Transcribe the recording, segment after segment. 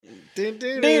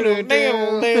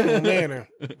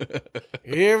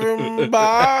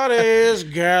Everybody's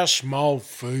got small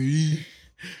feet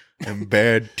and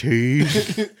bad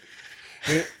teeth.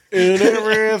 And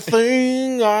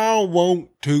everything I want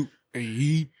to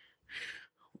eat.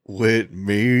 With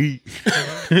me.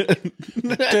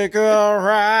 Take a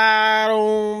ride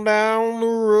on down the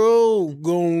road.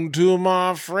 Going to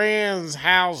my friend's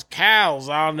house. Cows,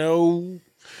 I know.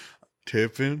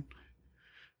 Tipping.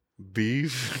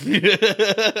 Beef.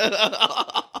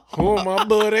 On my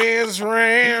buddy's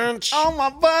ranch. On my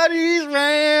buddy's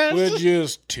ranch. We're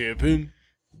just tipping.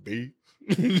 Beef.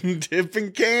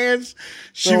 Tipping cans.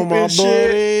 On my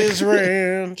buddy's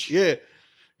ranch. Yeah.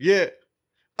 Yeah.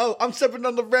 Oh, I'm stepping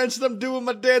on the ranch and I'm doing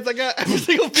my dance. I got every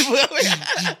single people out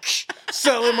here.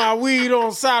 Selling my weed on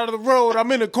the side of the road.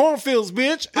 I'm in the cornfields,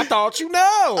 bitch. I thought you know.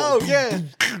 Oh, yeah.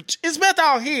 It's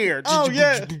menthol here. Oh,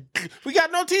 yeah. We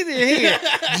got no teeth in here.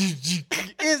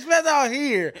 It's menthol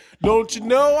here. Don't you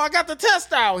know? I got the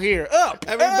test out here. Up.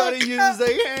 Everybody uses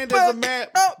their hand as a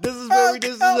map. This is where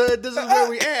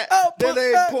we at. Then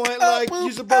they point like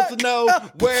you supposed to know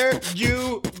where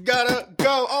you gotta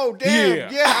go. Oh,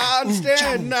 damn. Yeah, I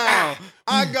understand now.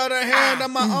 I got a hand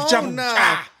on my own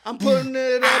now. I'm putting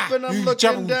it up and I'm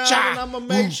looking down and I'm gonna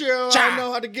make sure I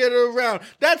know how to get around.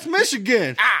 That's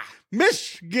Michigan.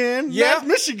 Michigan. Yeah. That's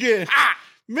Michigan.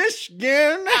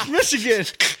 Michigan. That's Michigan.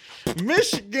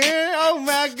 Michigan. Oh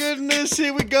my goodness.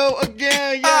 Here we go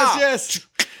again. Yes.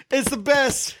 It's the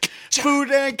best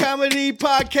food and comedy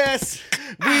podcast.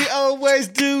 We always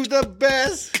do the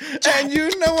best. And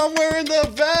you know I'm wearing the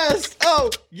vest. Oh,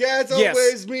 yeah, it's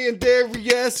always me and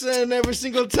Darius. And every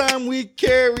single time we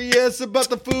carry us about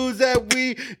the foods that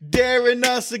we daring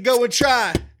us to go and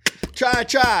try.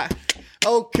 Try.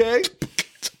 Okay.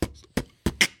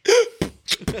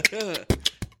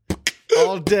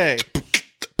 All day.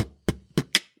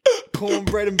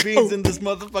 Cornbread and beans in this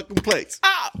motherfucking place.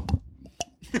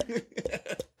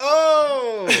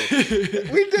 Oh,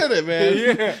 we did it, man.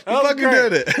 Yeah, we fucking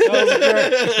did it.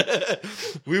 That was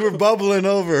great. We were bubbling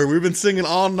over. We've been singing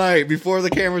all night before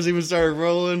the cameras even started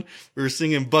rolling. We were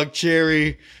singing Buck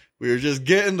Cherry. We were just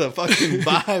getting the fucking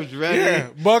vibes ready. Yeah,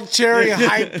 Buck Cherry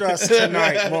hyped us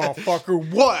tonight,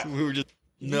 motherfucker. What? We were just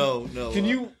no. Can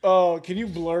you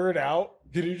blur it out?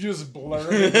 Can you just blur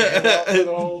it out for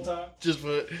the whole time?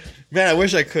 Man, I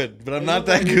wish I could, but I'm not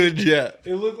that good yet.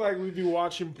 It looked like we'd be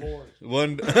watching porn.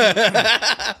 Like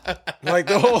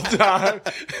the whole time.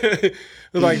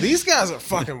 They're like, these guys are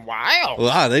fucking wild.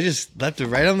 Wow, they just left it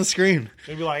right on the screen.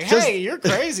 They'd be like, hey, you're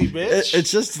crazy, bitch.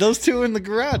 It's just those two in the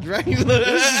garage, right?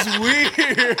 This is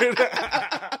weird.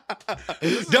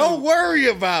 Don't worry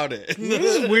about it.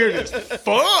 This is weird as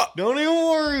fuck. Don't even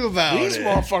worry about These it.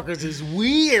 motherfuckers is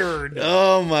weird.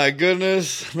 Oh my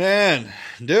goodness, man.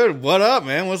 Dude, what up,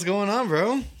 man? What's going on,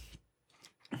 bro?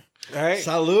 Hey.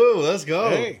 Salud. Let's go.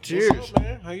 Hey, cheers. what's up,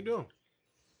 man? How you doing?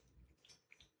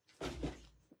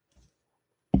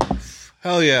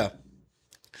 Hell yeah.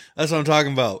 That's what I'm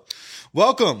talking about.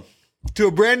 Welcome to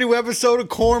a brand new episode of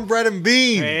Cornbread and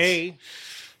Beans. Hey.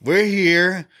 We're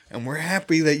here and we're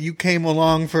happy that you came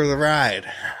along for the ride.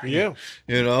 Yeah.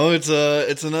 You know, it's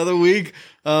another week.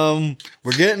 We're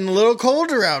getting a little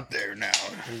colder out there now.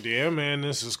 Yeah, man,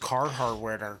 this is Carhartt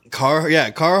weather.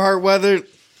 Carhartt weather.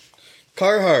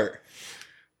 Carhartt.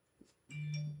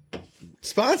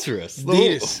 Sponsor us.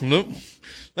 Adidas. Nope.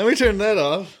 Let me turn that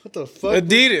off. What the fuck?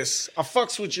 Adidas. I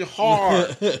fucks with you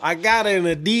hard. I got an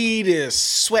Adidas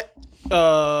sweat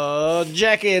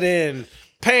jacket and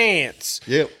pants.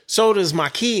 Yep. So does my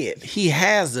kid. He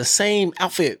has the same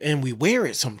outfit and we wear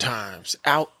it sometimes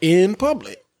out in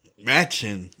public.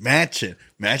 Matching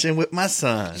with my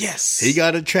son. Yes. He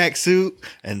got a tracksuit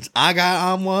and I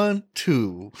got on one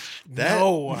too.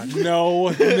 No.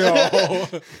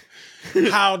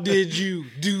 How did you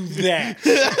do that?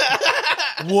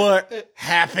 What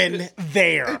happened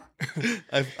there?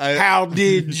 How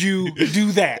did you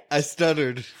do that? I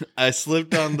stuttered. I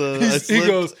slipped on the... He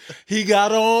goes, he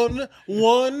got on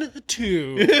 1,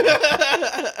 2.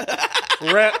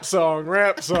 Rap song,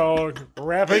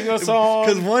 rapping a song.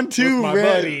 Because 1, 2 my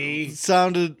buddy.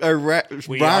 sounded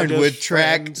rhymed with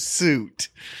track suit.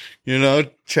 You know,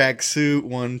 track suit,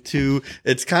 1, 2.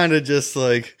 It's kind of just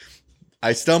like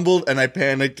I stumbled and I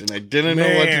panicked and I didn't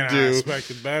know what to do. I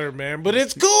expected better, man. But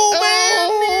it's cool,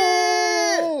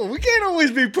 man. We can't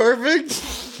always be perfect.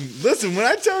 Listen, when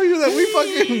I tell you that we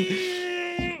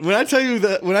fucking when I tell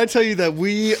you that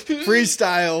we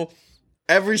freestyle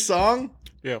every song,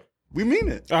 yeah, we mean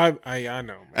it. I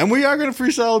know. And we are going to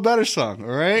freestyle a better song, all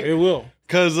right? It will.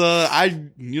 Because I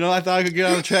thought I could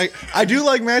get on the track. I do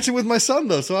like matching with my son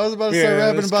though, so I was about to start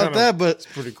rapping about that, but it's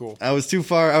pretty cool. I was too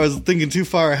far. I was thinking too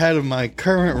far ahead of my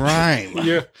current rhyme.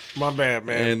 Yeah, my bad,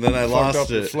 man. And then I Fucked lost up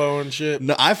your it. flow and shit.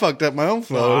 No, I fucked up my own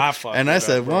flow. No, I fucked and it I up,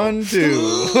 said bro. 1,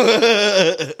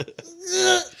 2.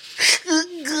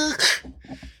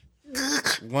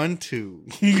 1, 2.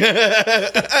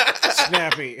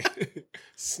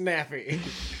 Snappy.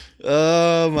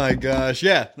 Oh my gosh.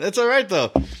 Yeah, that's all right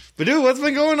though. But dude, what's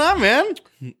been going on, man?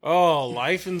 Oh,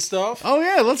 life and stuff. Oh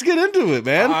yeah, let's get into it,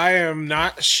 man. I am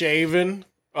not shaving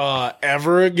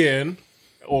ever again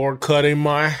or cutting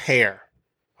my hair.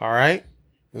 All right?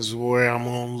 This is where I'm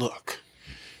going to look.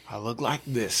 I look like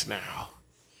this now.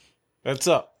 That's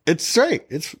up. It's straight.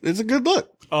 It's a good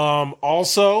look.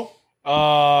 Also,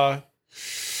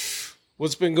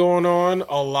 what's been going on?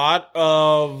 A lot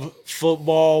of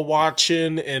football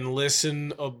watching and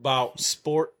listen about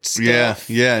sports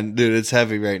stuff. Yeah, dude, it's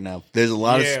heavy right now. There's a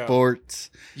lot of sports.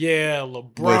 Yeah,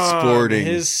 LeBron, sporting.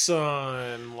 his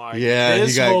son, like Yeah,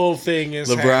 this whole thing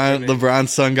is happening.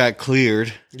 LeBron's son got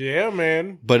cleared. Yeah,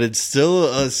 man. But it's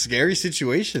still a scary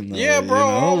situation, though. Yeah, bro,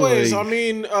 always. Like, I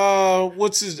mean,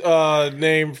 what's his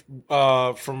name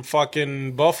from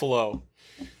fucking Buffalo?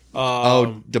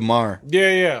 DeMar.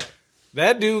 Yeah.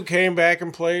 That dude came back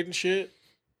and played and shit.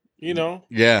 You know?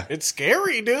 Yeah. It's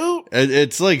scary, dude.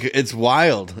 It's like, it's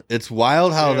wild. It's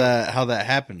wild how that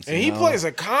happens. And he plays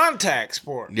a contact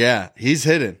sport. Yeah, he's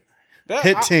hitting.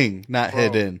 Hitting, not bro,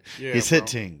 hitting. yeah, he's bro.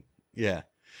 hitting. Yeah.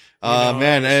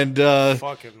 Man, and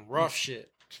fucking rough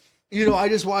shit. I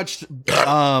just watched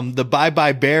the Bye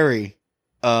Bye Barry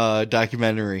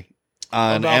documentary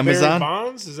on about Amazon. Barry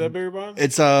Bonds? Is that Barry Bonds?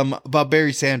 It's about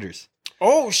Barry Sanders.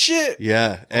 Oh shit.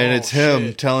 Yeah, and it's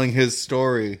him telling his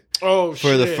story for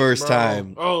the first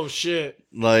time. Oh shit.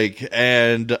 Like,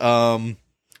 and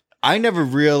I never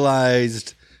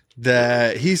realized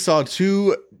that he saw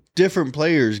 2 different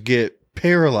players get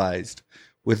paralyzed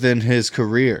within his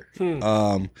career.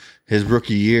 His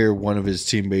rookie year, one of his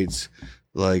teammates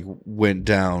like went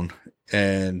down,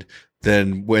 and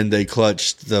then when they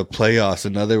clutched the playoffs,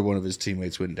 another one of his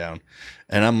teammates went down.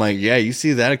 And I'm like, yeah, you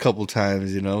see that a couple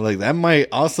times, like that might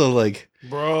also like,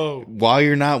 bro, while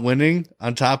you're not winning,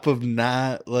 on top of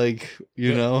not like,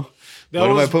 what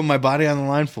am I putting my body on the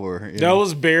line for? That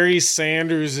was Barry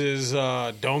Sanders'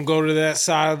 don't go to that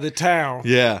side of the town.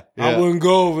 Yeah. I wouldn't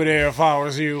go over there if I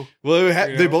was you. Well,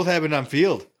 they both happened on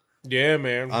field. Yeah,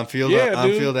 man. On field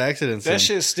accidents. That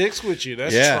shit sticks with you.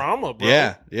 That's trauma, bro.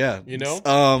 Yeah.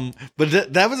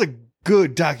 But that was a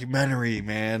good documentary,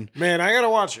 man. Man, I gotta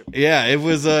watch it. Yeah, it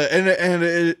was and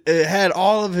it had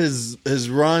all of his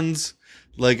runs,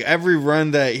 like every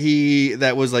run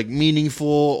that was like meaningful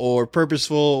or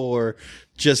purposeful or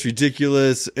just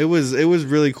ridiculous. It was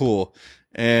really cool.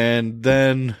 And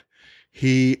then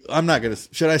should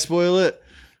I spoil it?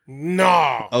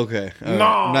 No. Okay. No,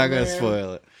 I'm not gonna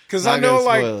spoil it. Because I know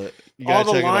like all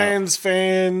the check it out. Lions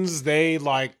fans, they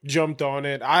like jumped on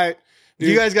it.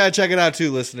 You guys gotta check it out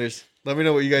too, listeners. Let me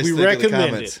know what you guys think in the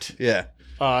recommend comments. it. Yeah.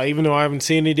 Even though I haven't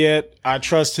seen it yet, I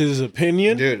trust his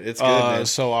opinion. Dude, it's good, man.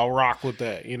 So I'll rock with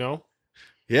that,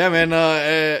 Yeah,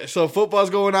 man. So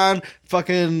football's going on.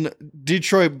 Fucking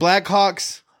Detroit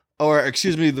Blackhawks,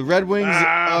 the Red Wings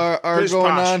are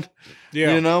going on.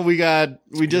 Yeah.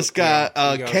 We just got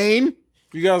Kane.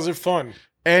 You guys are fun.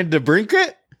 And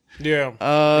DeBrincat. Yeah. You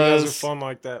guys are fun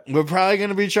like that. We're probably going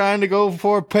to be trying to go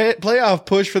for a playoff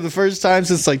push for the first time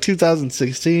since like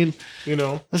 2016.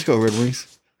 Let's go Red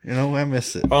Wings. I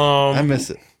miss it. I miss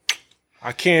it.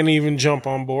 I can't even jump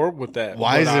on board with that.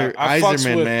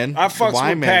 Yzerman, man. I fucks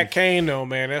with Pat Kane, though,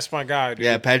 man. That's my guy, dude.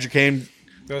 Yeah, Patrick Kane.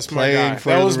 That's my guy.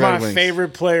 That was my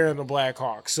favorite player in the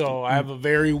Blackhawks. So I have a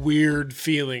very weird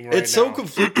feeling right now. It's so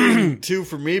conflicting, too,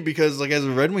 for me because, like, as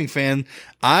a Red Wing fan,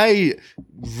 I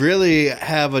really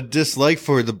have a dislike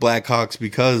for the Blackhawks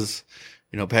because,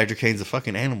 Patrick Kane's a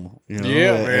fucking animal. Yeah,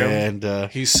 man.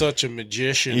 And he's such a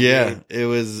magician. Yeah, dude. it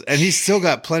was. And he's still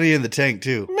got plenty in the tank,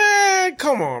 too. Man,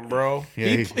 come on, bro.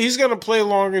 Yeah, he's going to play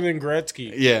longer than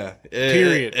Gretzky. Yeah.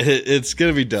 Period. It's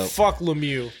going to be dope. Fuck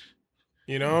Lemieux.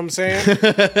 You know what I'm saying?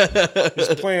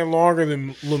 He's playing longer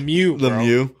than Lemieux,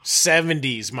 bro.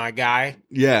 70s, my guy.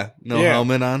 Yeah, no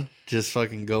helmet on. Just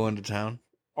fucking going to town.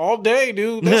 All day,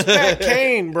 dude. That's Pat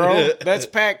Kane, bro. That's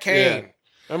Pat Kane.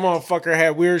 That motherfucker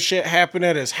had weird shit happen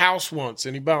at his house once,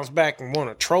 and he bounced back and won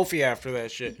a trophy after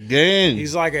that shit. Dang.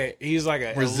 He's like a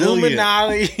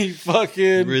Illuminati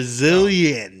fucking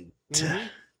resilient. Mm-hmm.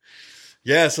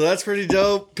 Yeah, so that's pretty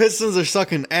dope. Pistons are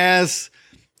sucking ass.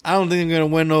 I don't think I'm going to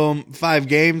win them 5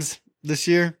 games this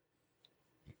year.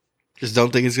 Just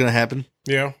don't think it's going to happen.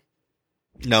 Yeah.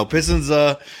 No, Pistons.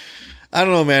 I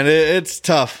don't know, man. It's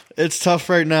tough. It's tough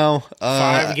right now.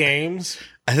 5 games.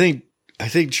 I think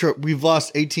we've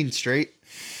lost 18 straight.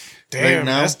 Damn, right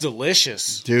now. That's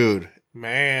delicious, dude.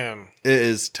 Man, it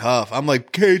is tough. I'm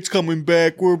like, Kate's coming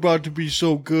back. We're about to be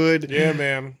so good. Yeah,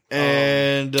 man.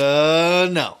 And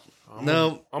no.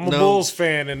 I'm a Bulls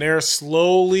fan, and they're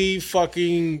slowly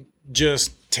fucking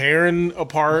just tearing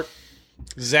apart.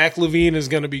 Zach LaVine is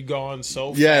going to be gone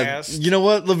so fast. You know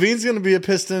what? LaVine's going to be a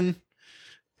Piston.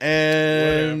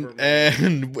 And Whatever,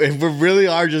 and we really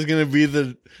are just going to be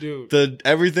Dude. the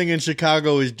everything in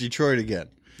Chicago is Detroit again.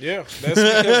 Yeah, that's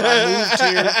because I moved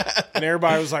here, and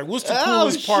everybody was like, "What's the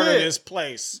coolest part of this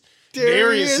place?"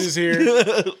 Darius is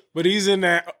here, but he's in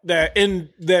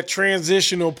that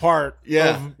transitional part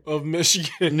of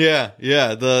Michigan. Yeah,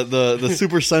 the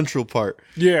super central part.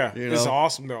 Yeah, it's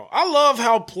awesome though. I love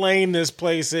how plain this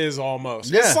place is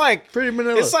almost. Yeah, it's like pretty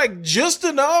vanilla. It's like just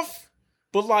enough,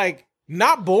 but like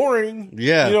not boring.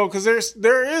 Yeah, because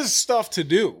there is stuff to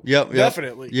do. Yep,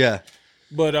 definitely. Yeah.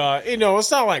 But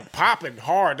it's not like popping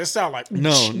hard. It's not like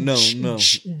no.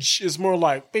 It's more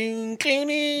like bing,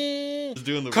 coming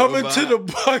to the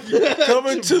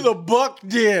buck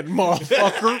den,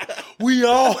 motherfucker. We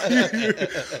all here.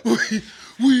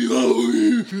 We all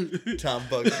here. Tom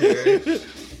Buck here.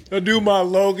 I do my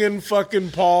Logan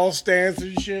fucking Paul stance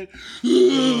and shit.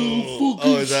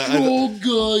 Strong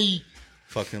guy.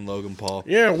 Fucking Logan Paul.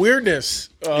 Yeah, weirdness.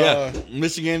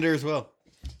 Michigander as well.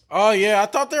 Oh, yeah. I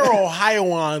thought they were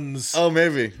Ohioans. Oh,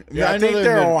 maybe. Yeah, I think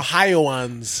they're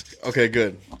Ohioans. Okay,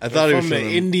 good. I thought he was from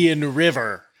the Indian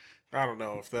River. I don't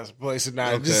know if that's a place or not.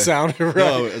 Okay. It just sounded right.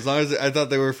 No, as long as I thought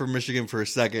they were from Michigan for a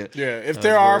second. Yeah, if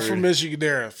they are from Michigan,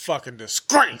 they're a fucking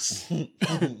disgrace.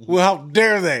 Well, how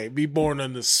dare they be born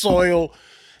on the soil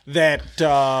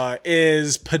that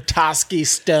is Petoskey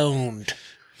stoned?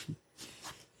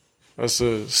 That's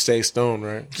a stay stoned,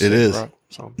 right? It is. Rock,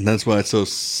 so. And that's why it's so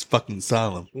fucking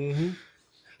solemn. Mm-hmm.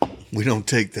 We don't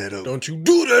take that over. Don't you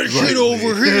do that shit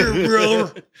over here,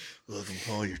 brother. Logan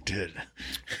Paul, you're dead.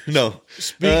 No.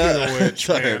 Speaking of which,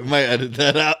 sorry, man. I might edit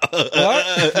that out.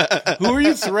 What? Who are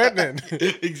you threatening?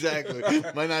 Exactly.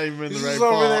 Might not even been the right He's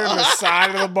over there on the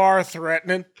side of the bar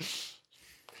threatening.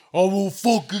 I will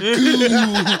fucking kill you.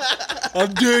 I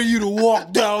dare you to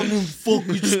walk down them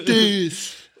fucking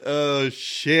stairs. Oh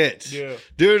shit. Yeah.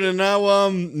 Dude, and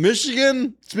now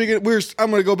Michigan,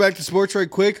 I'm gonna go back to sports right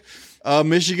quick.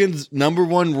 Michigan's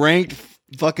 #1 ranked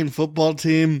fucking football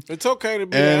team It's okay to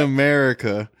be in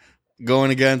America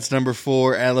going against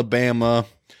 #4 Alabama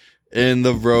in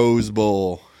the Rose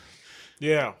Bowl.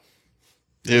 Yeah.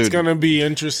 Dude. It's gonna be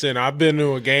interesting. I've been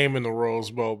to a game in the Rose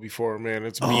Bowl before, man.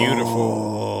 It's beautiful.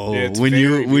 Oh, Yeah, it's when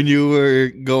you were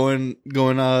going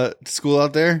to school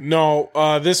out there? No,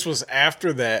 this was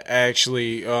after that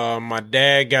actually. My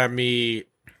dad got me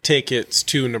tickets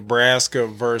to Nebraska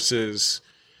versus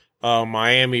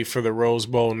Miami for the Rose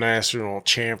Bowl National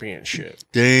Championship.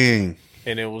 Dang.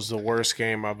 And it was the worst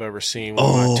game I've ever seen with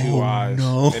my 2 eyes.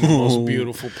 No. In the most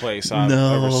beautiful place I've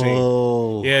ever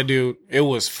seen. Yeah, dude. It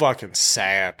was fucking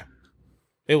sad.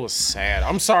 It was sad.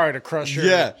 I'm sorry to crush your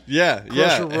your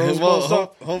Rose Bowl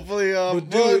stuff. Hopefully,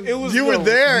 Dude, it was you were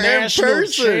there in national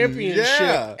person.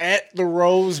 championship at the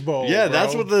Rose Bowl. Yeah, bro.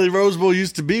 that's what the Rose Bowl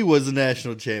used to be, was the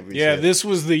national championship. Yeah, this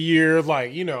was the year, it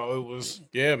was,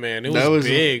 man, it was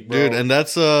big, bro. Dude, and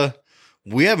that's,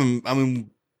 we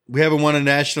haven't won a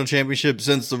national championship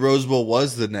since the Rose Bowl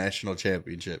was the national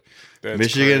championship. That's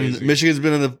Michigan's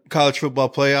been in the college football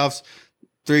playoffs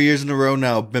 3 years in a row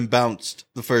now, been bounced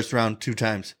the first round 2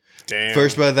 times. Damn.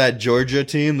 First by that Georgia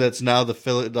team that's now the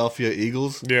Philadelphia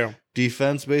Eagles. Yeah.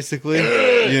 Defense, basically.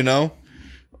 I'm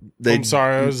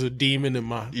sorry, I was a demon in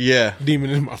my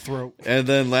throat. And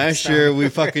then last year we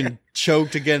fucking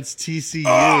choked against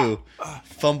TCU.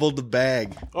 Fumbled the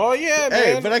bag. Oh yeah, man.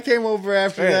 Hey, but I came over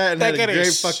after that and had a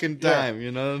great fucking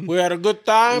time, We had a good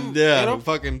time. Yeah,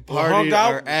 fucking partied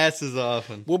our asses off.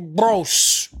 And we're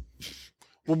bros.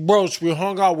 We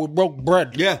hung out. We broke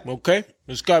bread. Yeah. Okay.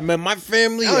 This guy met my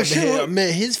family. I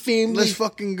met his family. Let's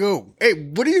fucking go. Hey,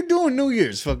 what are you doing New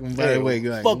Year's? Fucking by the way,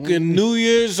 guys. Fucking New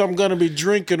Year's, I'm gonna be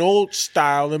drinking old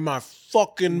style in my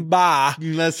fucking bar.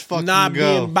 Let's fucking not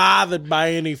go. being bothered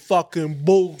by any fucking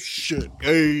bullshit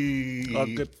Hey,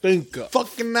 I could think of.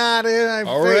 fucking out of my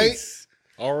All face.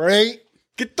 All right.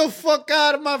 Get the fuck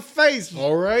out of my face.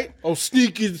 All right. I'll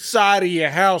sneak inside of your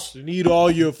house and eat all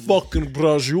your fucking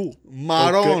brajou.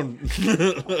 Maron.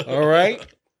 Okay. All right.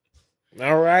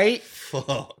 All right.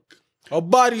 Fuck. I'll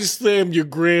body slam your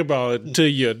grandma into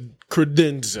your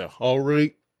credenza. All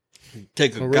right.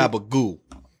 Take a gabagoo.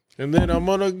 And then I'm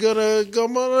gonna. Okay,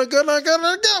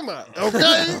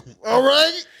 all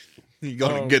right. You're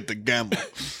gonna get the gamma.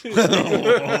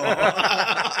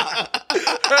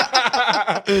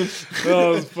 That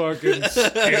was fucking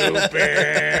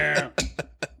stupid.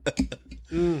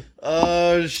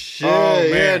 Oh shit! Oh, man.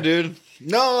 Yeah, dude.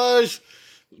 No,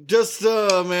 just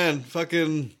man,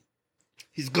 fucking.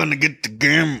 He's gonna get the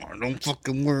gamma. Don't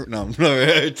fucking worry. No, I'm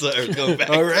sorry. Sorry, go back.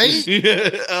 All right. Yeah.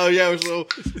 Oh yeah. So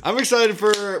I'm excited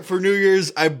for New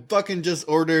Year's. I fucking just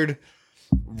ordered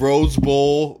Rose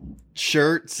Bowl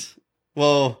shirts.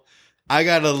 Well, I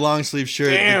got a long sleeve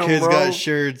shirt. Damn, the kids bro. got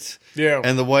shirts. Yeah.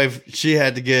 And the wife, she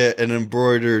had to get an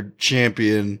embroidered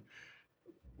champion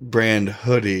brand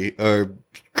hoodie or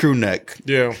crew neck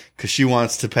Yeah. because she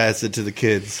wants to pass it to the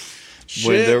kids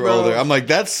when Shit, they're bro. older. I'm like,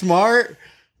 that's smart.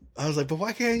 I was like, but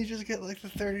why can't you just get like the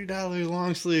 $30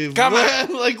 long sleeve? Come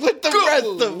on. Like with the rest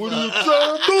of What are you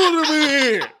trying to do to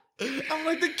me? I'm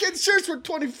like, the kids' shirts were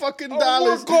 $20 fucking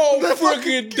Work all That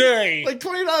fucking day. Like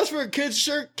 $20 for a kid's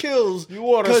shirt kills. You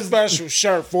want a 'Cause special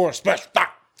shirt for a special time.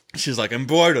 she's like,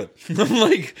 embroidered. I'm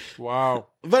like, Wow.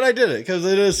 but I did it because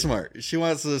it is smart. She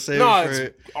wants to save No, it for it's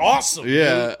it. awesome.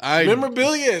 Yeah, dude.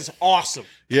 Memorabilia is awesome.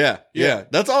 Yeah.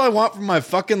 That's all I want from my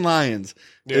fucking Lions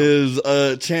Yeah. is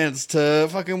a chance to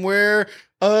fucking wear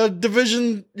a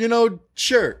division,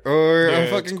 shirt or Yeah, a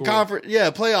it's fucking cool. conference,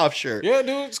 playoff shirt. Yeah,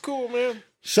 dude, it's cool, man.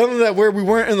 Something that where we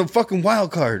weren't in the fucking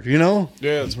wild card, Yeah,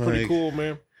 it's pretty Like, cool,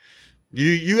 man.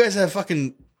 You guys have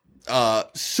fucking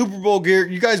Super Bowl gear.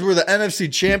 You guys were the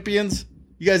NFC champions.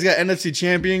 You guys got NFC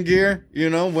champion gear,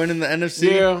 winning the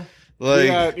NFC. Yeah.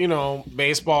 Like We got,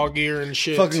 baseball gear and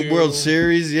shit. fucking too. World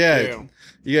Series. Yeah. Yeah.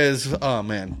 You guys, oh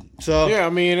man. So Yeah,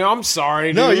 I mean, I'm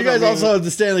sorry. no, dude. you guys I mean, also have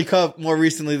the Stanley Cup more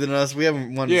recently than us. We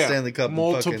haven't won the Stanley Cup in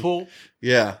multiple.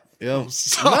 Yeah.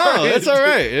 sorry, No, that's all dude.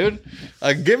 right,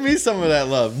 dude. Give me some of that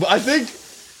love. But I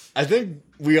think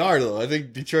we are though. I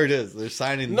think Detroit is. They're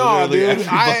signing No, literally dude.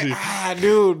 everybody.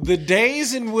 Dude, the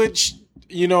days in which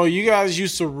you guys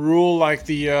used to rule like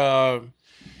the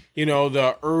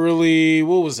the early,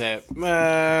 what was that?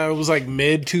 It was like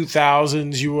mid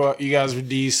 2000s. You guys were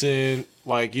decent.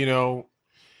 Like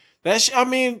I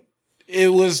mean, it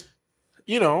was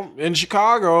in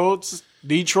Chicago. It's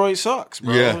Detroit sucks,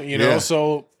 bro. Yeah,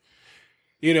 So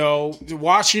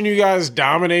watching you guys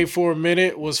dominate for a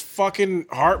minute was fucking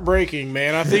heartbreaking,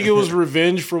 man. I think it was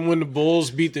revenge from when the Bulls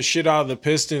beat the shit out of the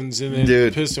Pistons, and then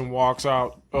Dude. Pistons walked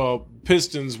off the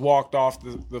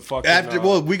fucking.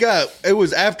 It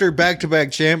was after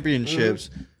back-to-back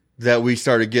championships that we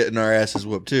started getting our asses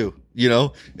whooped too.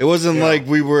 It wasn't like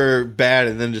we were bad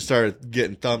and then just started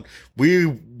getting thumped. We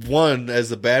won as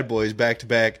the bad boys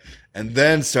back-to-back and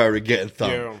then started getting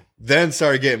thumped. Yeah. Then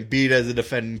started getting beat as a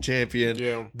defending champion.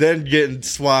 Yeah. Then getting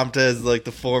swamped as like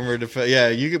the former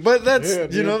but that's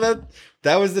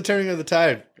that was the turning of the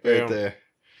tide right there.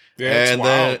 Yeah, it's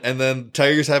wild. And then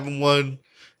Tigers haven't won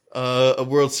a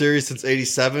World Series since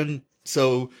 '87.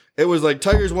 So it was like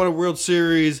Tigers won a World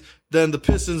Series, then the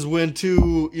Pistons win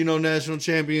 2, national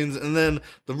champions, and then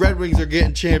the Red Wings are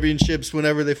getting championships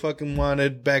whenever they fucking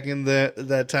wanted back in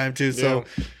that time too. So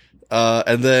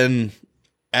and then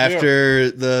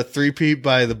after the three-peat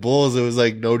by the Bulls, it was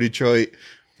like, no, Detroit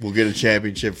will get a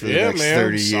championship for the next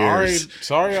 30 years.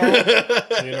 Sorry,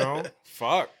 y'all.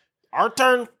 Fuck. Our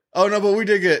turn. Oh, no, but we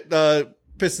did get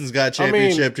Pistons got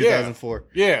championship 2004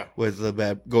 Yeah. with the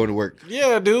bad going to work.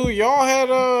 Yeah, dude. Y'all had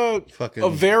a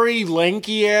very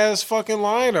lanky ass fucking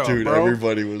lineup, Dude, bro.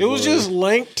 everybody was. It was just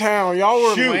Lank Town. Y'all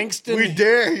were Shoot, Langston. we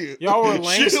dare you. Y'all were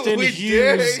Langston we Hughes,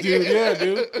 dare dude. you. Yeah,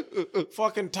 dude.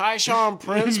 Fucking Tyshawn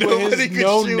Prince with Nobody his could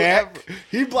no shoot neck. ever.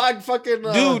 He blocked fucking.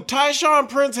 Dude, Tyshawn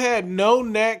Prince had no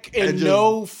neck and just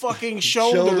no fucking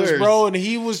shoulders, shoulders. bro. And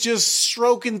he was just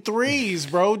stroking threes,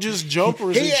 bro. Just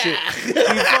jumpers and shit. He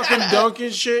fucking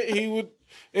dunking shit.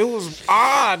 It was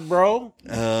odd, bro.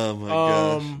 Oh my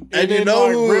gosh. And then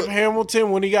Rip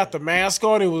Hamilton, when he got the mask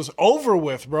on, it was over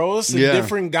with, bro. It's a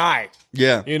different guy.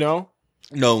 Yeah.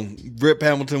 No, Rip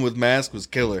Hamilton with mask was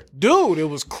killer. dude, it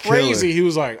was crazy. Killer. He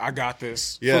was like, I got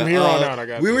this. Yeah. From here on out, I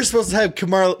got We this. were supposed to have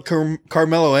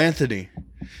Carmelo Anthony,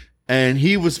 and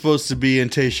he was supposed to be in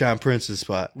Tayshaun Prince's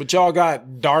spot. But y'all got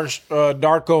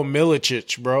Darko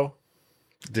Milicic, bro.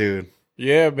 Dude.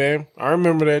 Yeah, man. I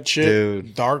remember that shit.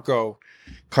 Dude. Darko.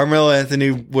 Carmelo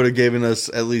Anthony would have given us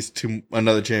at least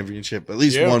another championship, at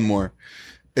least one more,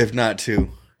 if not 2.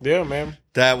 Yeah, man.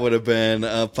 That would have been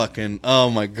a fucking, oh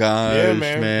my gosh, Yeah,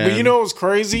 man. man. But you know what's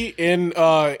crazy? In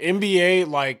NBA,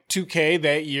 like 2K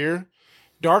that year,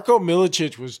 Darko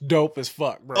Milicic was dope as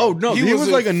fuck, bro. Oh, no, he was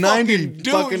like a 90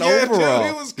 fucking overall.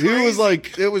 Dude, it was crazy. He was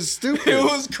like, it was stupid. It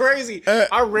was crazy.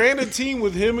 I ran a team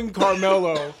with him and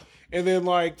Carmelo, and then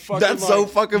like fucking. That's so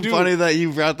fucking funny that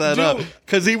you brought that up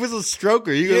because he was a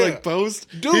stroker. You could like post,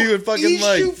 dude. He would fucking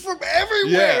like shoot from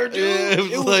everywhere, dude. Yeah,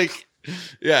 it was like,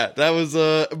 yeah, that was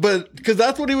but because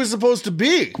that's what he was supposed to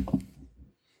be.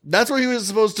 That's what he was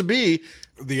supposed to be.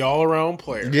 The all-around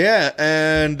player. Yeah,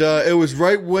 and it was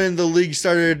right when the league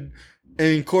started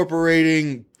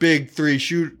incorporating big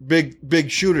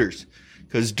shooters.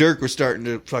 Because Dirk was starting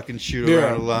to fucking shoot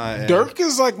around a lot. Dirk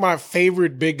is like my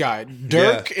favorite big guy.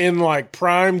 Dirk in like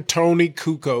prime Tony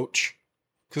Kukoc.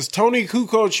 Because Tony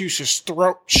Kukoc used to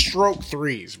stroke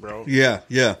threes, bro. Yeah.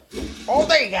 All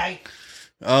day, guy.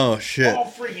 Oh, shit. All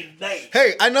freaking day.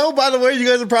 Hey, I know, by the way, you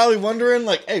guys are probably wondering,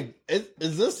 like, hey,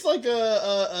 is this like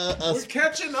a We're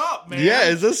catching up, man. Yeah,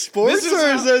 is this sports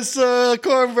is this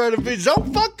cornbread and beans?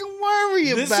 Don't fucking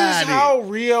worry about it. This is how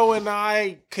Rio and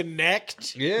I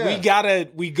connect. Yeah.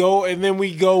 We go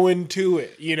into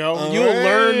it, you know? You'll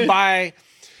learn by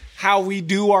how we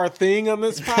do our thing on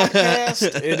this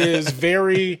podcast. It is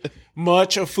very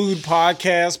much a food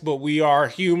podcast, but we are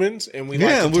humans and we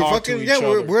like to talk to each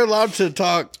other. We're allowed to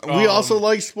talk. We also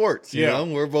like sports. You know,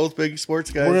 we're both big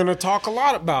sports guys. We're gonna talk a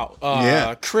lot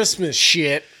about Christmas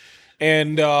shit,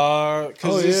 and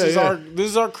because this is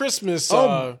our Christmas.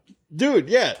 Dude,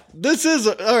 yeah, this is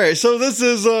all right. So this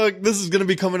is gonna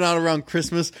be coming out around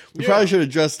Christmas. We probably should have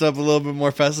dressed up a little bit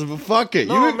more festive, but fuck it.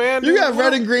 No, you got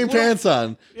red and green pants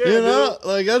on. Yeah, you know,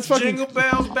 like that's fucking jingle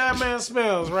bells, Batman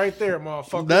smells right there,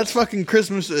 motherfucker. That's fucking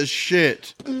Christmas as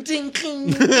shit. That's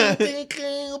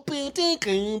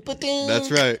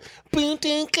right.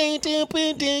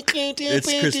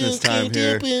 It's Christmas time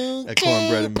here at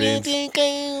Cornbread and Beans.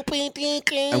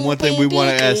 And one thing we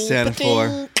want to ask Santa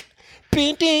for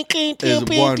is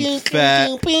one fat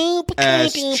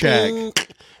ass check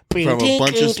from a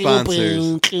bunch of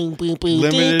sponsors,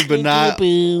 limited but not,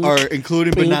 or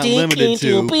including but not limited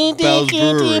to Bell's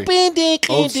Brewery,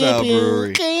 Old Style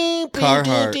Brewery,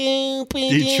 Carhartt,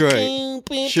 Detroit,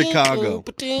 Chicago.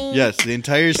 Yes, the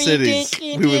entire cities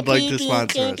we would like to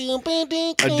sponsor us.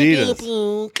 Adidas.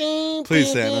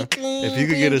 Please, Santa, if you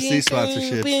could get us these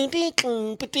sponsorships,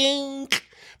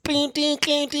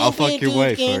 I'll fuck your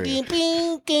wife for you.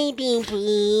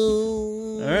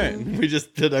 Alright, we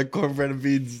just did our Cornbread and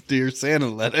Beans Dear Santa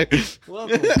letter.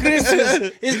 Welcome.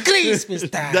 Christmas. It's Christmas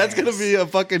time. That's gonna be a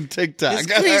fucking TikTok. It's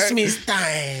Christmas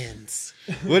times.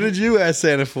 What did you ask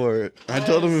Santa for? I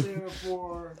told him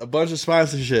a bunch of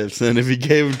sponsorships, and if he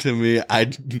gave them to me,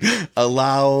 I'd let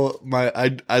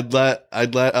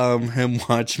him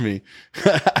watch me.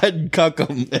 I'd cuck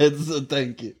him. It's a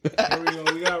thank you. There we go.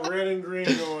 We got red and green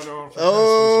going on.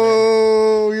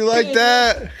 Oh, you like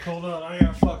that? Hold on, I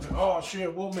got fucking. Oh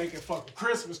shit, we'll make it fucking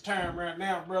Christmas time right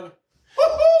now, brother.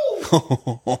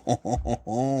 Woohoo!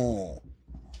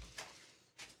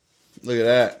 Look at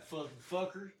that. Fucking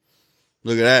fucker.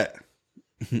 Look at that.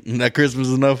 That Christmas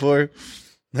enough for you?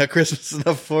 That Christmas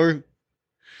enough for you?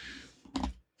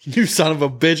 You son of a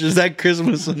bitch. Is that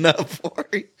Christmas enough for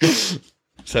you?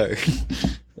 Sorry.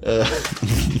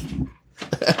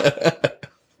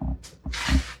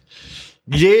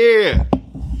 Yeah.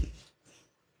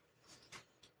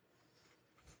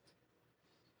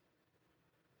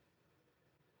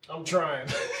 I'm trying.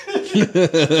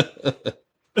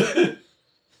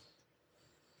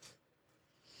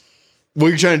 What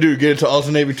are you trying to do? Get it to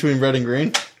alternate between red and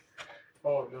green?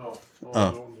 Oh, no.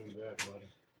 Oh, don't do that, buddy.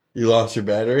 You lost your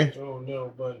battery? Oh, no,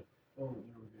 buddy. Oh,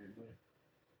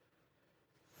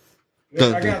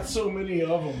 no, buddy. I got so many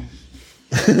of them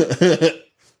that,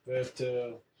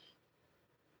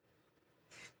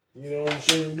 you know what I'm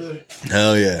saying, buddy?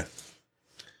 Hell yeah.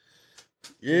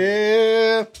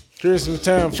 Yeah. Christmas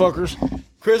time, fuckers.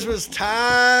 Christmas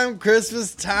time.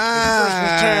 Christmas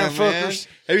time, fuckers.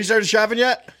 Have you started shopping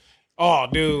yet? Oh,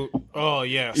 dude. Oh,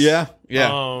 yes. Yeah.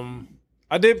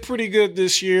 I did pretty good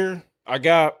this year. I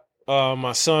got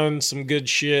my son some good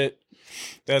shit.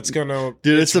 That's gonna,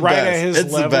 dude. It's the right best. At his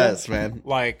it's level. The best, man.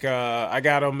 Like, I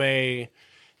got him a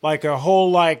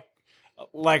whole like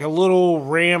a little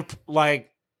ramp, like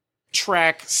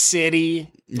track city.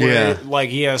 Where, like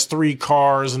he has 3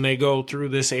 cars and they go through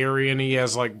this area and he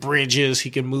has like bridges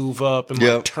he can move up and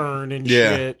like turn and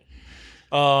shit.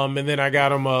 And then I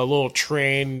got him a little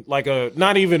train, like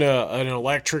not even an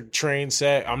electric train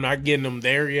set. I'm not getting him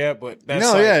there yet, but that's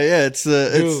It's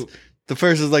the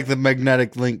first is like the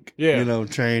magnetic link,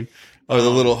 train or the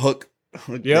little hook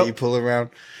that you pull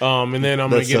around. And then I'm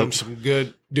gonna get him some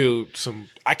good, dude.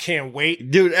 I can't wait,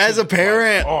 dude. As a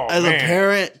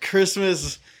parent,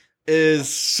 Christmas is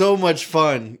so much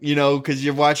fun, because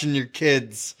you're watching your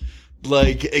kids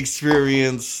like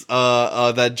experience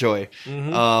that joy.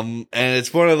 And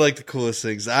it's one of like the coolest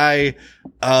things.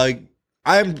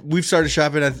 We've started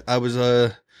shopping. I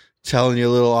was telling you a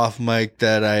little off mic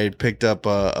that I picked up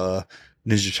a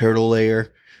Ninja Turtle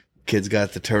layer. Kids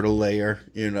got the turtle layer,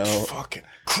 Fucking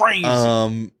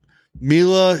crazy.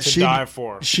 Mila, to die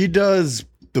for. She does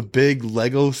the big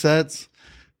Lego sets,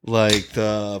 like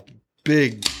the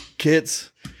big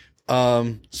kits.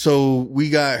 So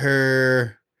we got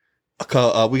her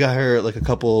like a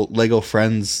couple Lego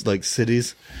Friends like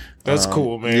cities. That's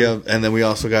cool, man. Yeah, and then we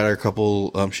also got her a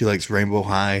couple. She likes Rainbow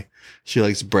High. She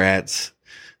likes Bratz.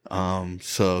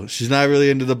 So she's not really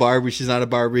into the Barbie. She's not a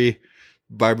Barbie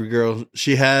girl.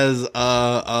 She has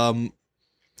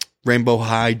Rainbow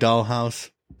High dollhouse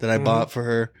that I bought for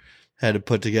her. Had to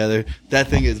put together. That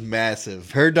thing is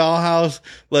massive. Her dollhouse,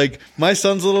 like my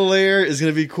son's little layer, is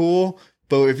gonna be cool.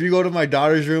 But if you go to my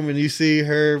daughter's room and you see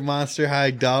her Monster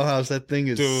High dollhouse, that thing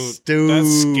is stupid.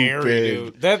 That's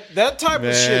scary, dude. That type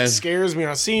of shit scares me.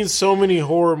 I've seen so many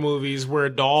horror movies where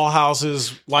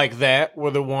dollhouses like that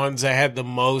were the ones that had the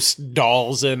most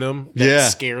dolls in them that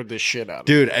scared the shit out of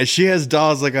me. Dude, and she has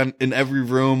dolls like in every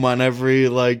room, on every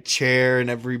like chair, and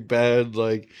every bed,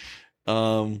 like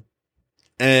and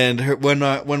when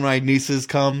my nieces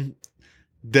come,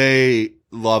 they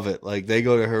love it. Like they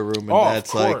go to her room and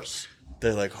that's like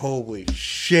they're like, holy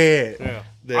shit. Yeah.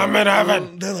 I'm in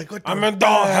heaven. They're like, what the I'm in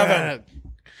doll heaven.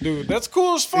 Dude, that's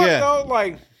cool as fuck, though.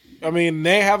 Like, I mean,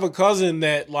 they have a cousin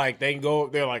that, like, they can go,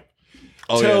 they're like,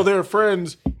 tell their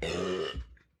friends,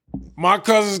 my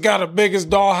cousin's got the biggest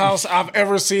dollhouse I've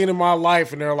ever seen in my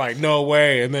life. And they're like, no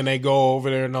way. And then they go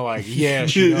over there and they're like, yeah,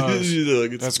 she does.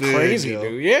 Like, that's crazy,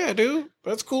 dude. Yeah, dude.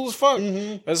 That's cool as fuck.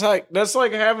 That's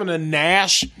like having a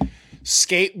Nash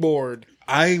skateboard.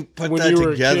 I put that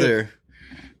together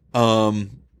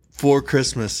for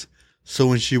Christmas. So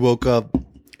when she woke up,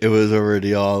 it was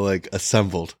already all like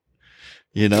assembled.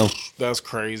 That's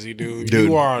crazy, dude.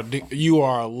 You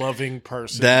are a loving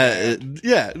person.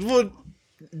 Well,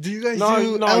 do you guys do Elf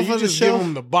you on the just Shelf? give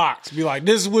them the box. Be like,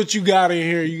 this is what you got in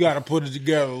here. You got to put it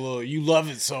together. Look, you love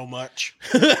it so much.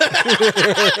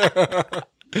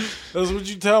 That's what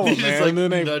you tell them, man. Just, and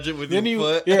then they nudge it with your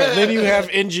foot. Then you have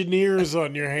engineers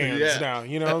on your hands now.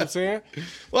 You know what I'm saying?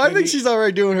 Well, I think she's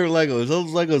already doing her Legos.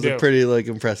 Those Legos are pretty like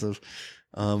impressive.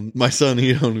 My son,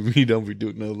 he don't be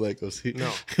doing no Legos. He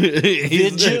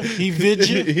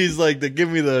He's like, give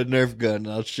me the Nerf gun and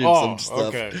I'll shoot some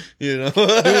stuff. Okay. Dude,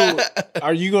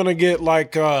 are you gonna get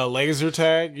like laser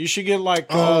tag? You should get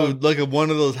like like one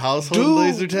of those household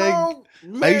laser tag. Bro,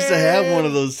 man. I used to have one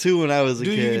of those too when I was a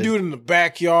kid. You can do it in the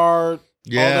backyard.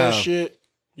 Yeah, all that shit.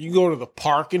 You can go to the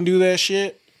park and do that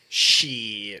shit.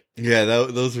 Shit. Yeah,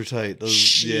 those are tight. And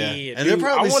dude, they're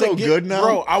probably so good now.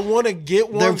 Bro, I want to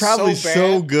get one. They're probably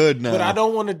so good now. But I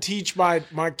don't want to teach my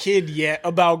kid yet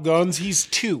about guns. He's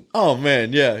 2. Oh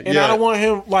man, yeah. And I don't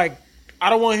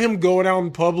want him going out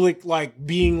in public like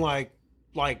being like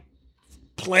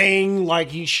playing like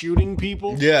he's shooting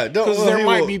people. Yeah, because there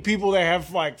might be people that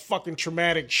have like fucking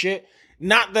traumatic shit.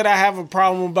 Not that I have a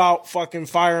problem about fucking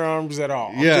firearms at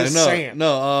all. I'm just saying.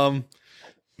 No,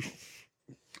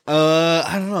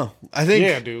 I don't know. I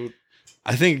think dude.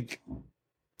 I think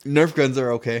Nerf guns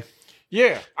are okay.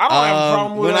 Yeah, I don't have a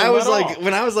problem with when them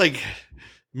when I was like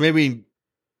maybe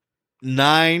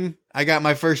 9, I got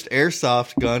my first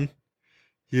airsoft gun.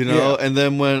 And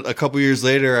then when a couple years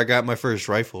later, I got my first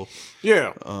rifle.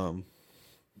 Yeah.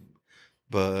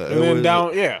 But and then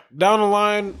down the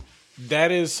line,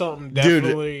 that is something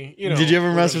definitely. Dude, did you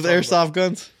ever mess with airsoft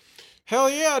guns? Hell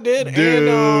yeah, I did.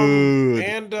 Dude.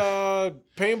 And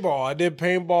paintball. I did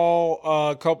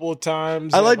paintball a couple of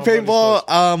times. I like paintball.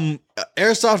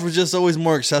 Airsoft was just always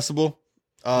more accessible.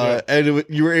 And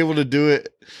you were able to do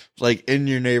it like in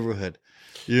your neighborhood.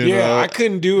 I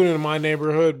couldn't do it in my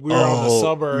neighborhood. We were on the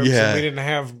suburbs, and we didn't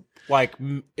have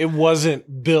it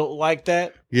wasn't built like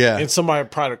that. Yeah, and somebody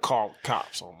probably called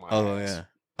cops on my ass. Yeah.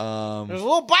 There's a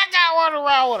little black guy running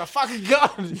around with a fucking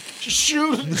gun, just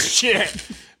shooting shit.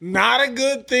 Not a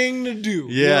good thing to do.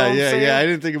 Yeah, I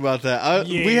didn't think about that.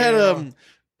 We had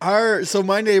so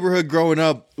my neighborhood growing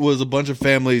up was a bunch of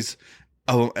families,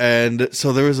 and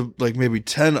so there was maybe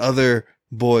 10 other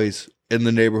boys in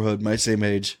the neighborhood my same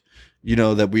age.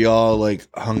 That we all like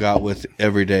hung out with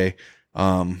every day.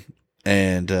 And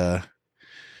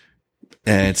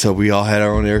so we all had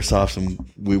our own airsoft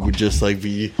and we would just we'd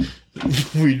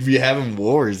be having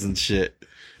wars and shit,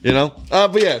 but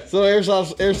yeah, so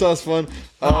airsoft's fun.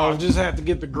 I just had to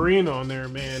get the green on there,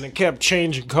 man. It kept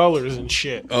changing colors and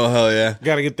shit. Oh, hell yeah.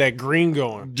 Got to get that green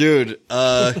going. Dude,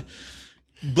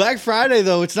 Black Friday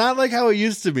though, it's not like how it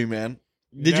used to be, man.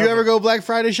 Did you ever go Black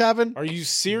Friday shopping? Are you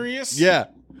serious? Yeah.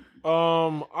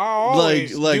 I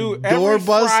always like do. Every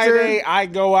doorbuster? Friday I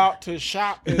go out to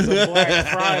shop is a Black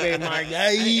Friday, my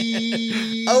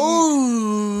guy.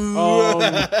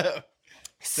 Oh.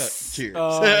 Cheers.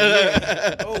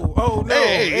 Yeah. Oh no!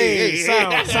 Hey,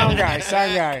 sound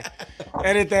guy.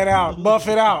 Edit that out. Buff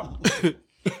it out.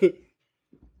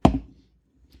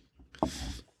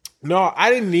 No, I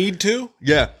didn't need to.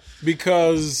 Yeah.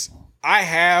 Because I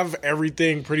have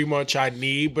everything pretty much I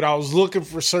need, but I was looking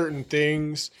for certain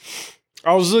things.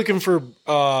 I was looking for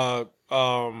so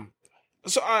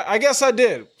I guess I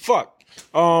did. Fuck.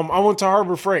 I went to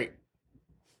Harbor Freight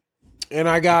and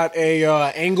I got a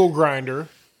angle grinder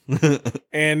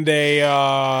and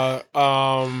a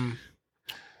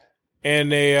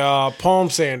palm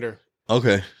sander.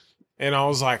 Okay. And I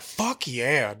was like, fuck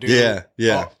yeah, dude.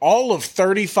 Yeah. All of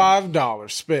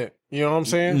 $35 spent. You know what I'm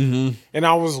saying? Mm-hmm. And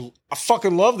I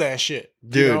fucking love that shit.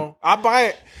 Dude. You know? I buy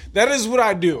it. That is what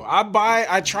I do.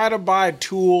 I try to buy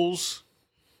tools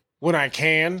when I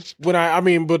can. But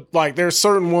like there's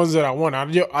certain ones that I want.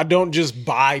 I don't just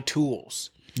buy tools.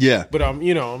 Yeah. But I'm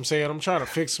trying to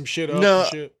fix some shit up and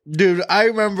shit. Dude, I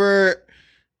remember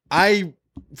I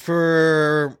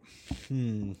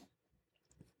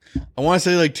want to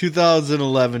say like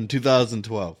 2011,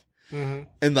 2012, in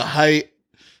the height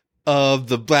of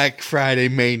the Black Friday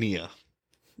mania,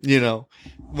 you know,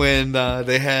 when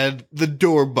they had the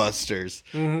doorbusters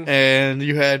and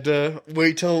you had to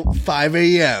wait till 5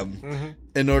 a.m.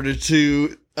 In order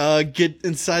to get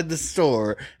inside the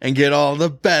store and get all the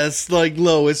best, like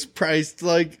lowest priced,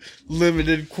 like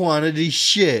limited quantity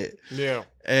shit. Yeah.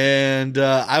 And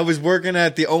I was working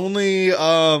at the only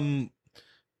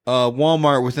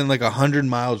Walmart within like 100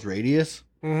 miles radius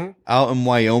out in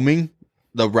Wyoming,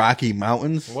 the Rocky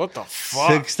Mountains. What the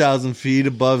fuck? 6,000 feet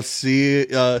above sea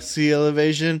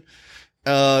elevation.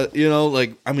 We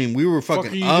were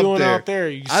fucking are you up doing there. out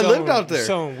there? I lived out there. You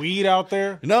selling weed out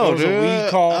there? No, there was dude. a weed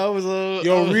call. I was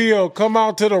Rio, come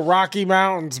out to the Rocky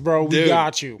Mountains, bro. We Dude,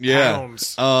 got you. yeah.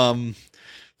 Pounds.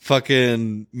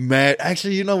 Fucking mad.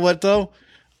 Actually, you know what though?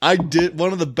 I did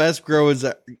one of the best growers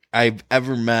that I've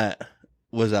ever met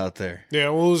was out there. Yeah,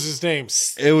 what was his name?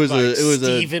 It was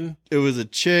Steven. It was a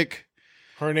chick.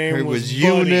 Her name was Buddy.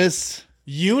 Eunice.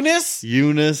 Eunice?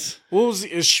 Was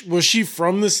she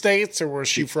from the States or was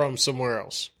she from somewhere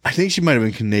else? I think she might have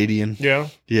been Canadian. Yeah?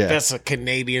 Yeah. That's a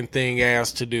Canadian thing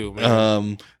ass to do,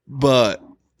 man. But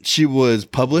she was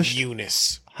published.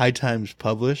 Eunice. High Times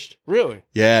published. Really?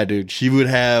 Yeah, dude. She would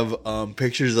have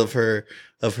pictures of her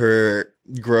nugs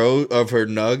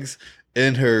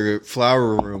in her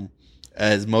flower room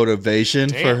as motivation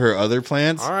for her other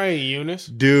plants. All right, Eunice.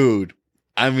 Dude,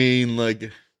 I mean,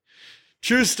 like,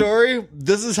 true story.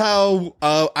 This is how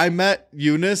I met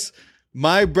Eunice.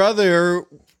 My brother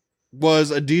was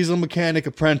a diesel mechanic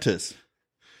apprentice.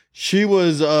 She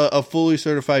was a fully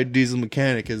certified diesel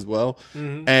mechanic as well,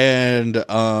 and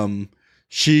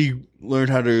she learned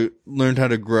how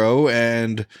to grow,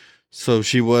 and so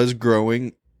she was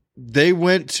growing. They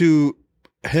went to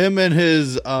him and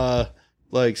his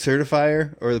like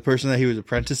certifier, or the person that he was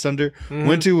apprenticed under,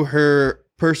 went to her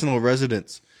personal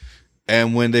residence.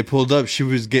 And when they pulled up, she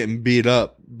was getting beat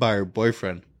up by her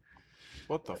boyfriend.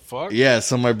 What the fuck? Yeah,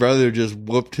 so my brother just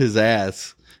whooped his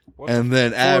ass. And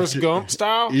then Forrest Gump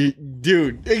style?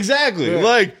 Dude, exactly. Yeah.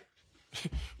 Like,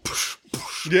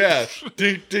 yeah.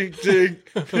 Ding, ding, ding,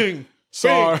 ding.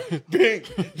 Sorry. Bing,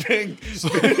 bing,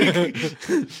 bing.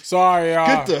 Sorry,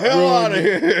 get the hell out of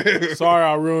here. Sorry,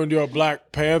 I ruined your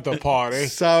Black Panther party.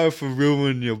 Sorry for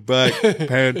ruining your Black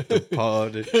Panther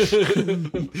party.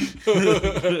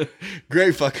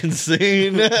 Great fucking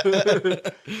scene.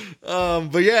 But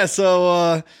yeah,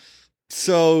 so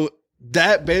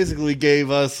that basically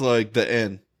gave us like the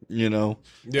end, you know.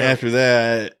 Yeah. After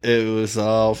that, it was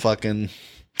all fucking.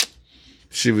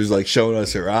 She was like showing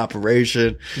us her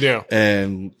operation,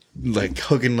 and like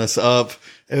hooking us up.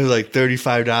 It was like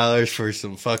 $35 for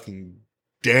some fucking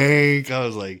dank. I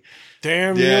was like,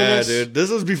 damn, yeah, Eunice. dude. This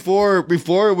was before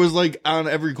it was like on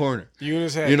every corner.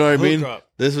 Eunice had, you know what I mean? Up.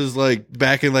 This was like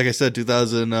back in, like I said,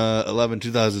 2011,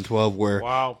 2012, where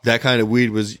that kind of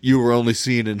weed you were only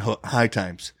seeing in High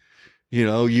Times. You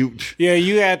know, you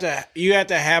had to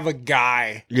have a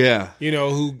guy, you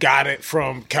know, who got it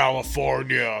from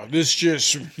California. This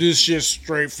just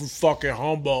straight from fucking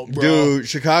Humboldt, bro. Dude,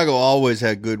 Chicago always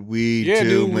had good weed, too,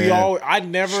 dude, man. I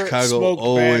never Chicago smoked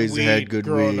always bad weed had good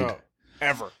growing weed. up,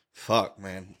 ever. Fuck,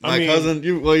 man. My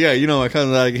cousin, my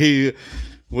cousin, like, he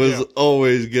was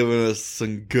always giving us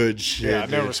some good shit. Yeah, I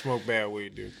never smoked bad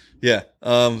weed, dude. Yeah,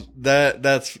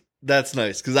 that's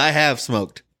nice because I have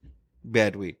smoked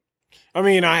bad weed. I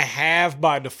mean, I have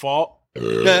by default.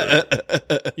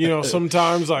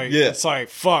 Sometimes it's like,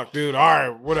 fuck, dude. All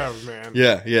right, whatever, man.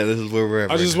 Yeah. This is where we're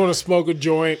at. I just want to smoke a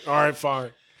joint. All right,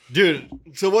 fine. Dude,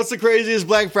 so what's the craziest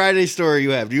Black Friday story you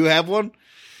have? Do you have one?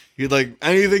 You like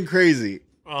anything crazy?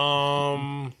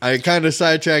 I kind of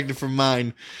sidetracked it from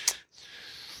mine.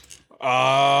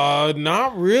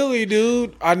 Not really,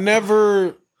 dude. I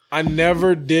never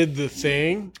did the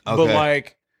thing, but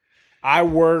like, I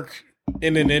work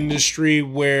in an industry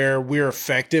where we're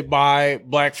affected by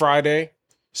Black Friday,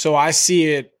 so I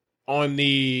see it on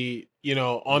the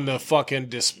on the fucking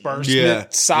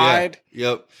disbursement side.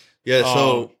 Yep. Yeah.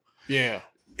 So yeah,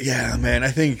 man.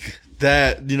 I think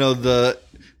that the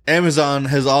Amazon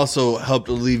has also helped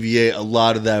alleviate a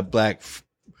lot of that Black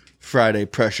Friday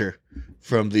pressure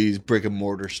from these brick and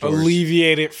mortar stores.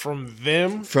 Alleviate it from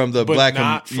them, from the but black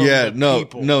not from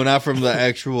people. No, not from the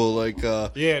actual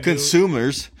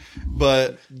consumers.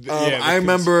 But I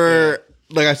remember,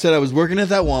 like I said, I was working at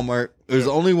that Walmart. It was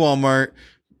the only Walmart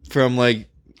from like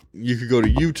you could go to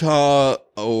Utah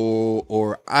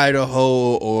or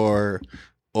Idaho or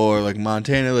like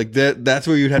Montana, like that. That's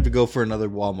where you'd have to go for another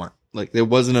Walmart. Like there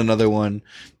wasn't another one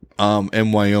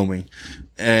in Wyoming,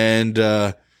 and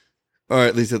or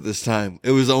at least at this time,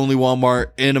 it was the only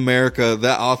Walmart in America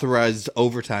that authorized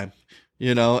overtime.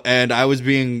 And I was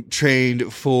being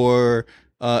trained for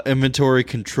inventory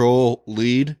control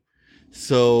lead.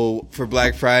 So for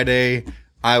Black Friday,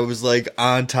 I was like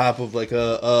on top of like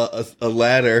a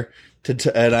ladder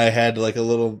and I had like a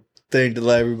little thing to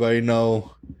let everybody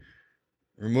know,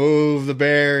 remove the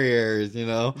barriers,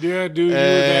 Yeah, dude, you were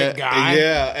that guy.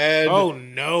 Yeah, and oh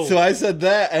no. So I said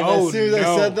that, and as soon as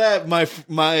I said that,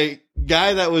 my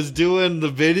guy that was doing the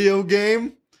video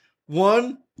game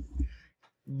one,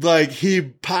 like he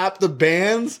popped the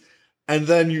bands, and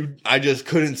then I just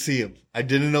couldn't see him. I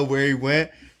didn't know where he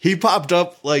went. He popped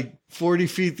up like 40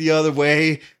 feet the other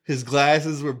way. His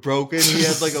glasses were broken. He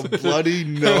had like a bloody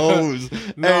nose.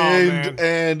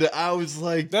 And I was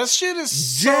like, that shit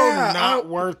is not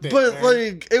worth it. But man.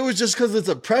 like, it was just because it's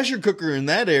a pressure cooker in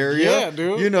that area. Yeah,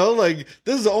 dude. Like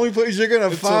this is the only place you're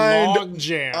gonna find a log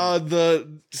jam.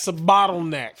 It's a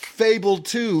bottleneck. Fable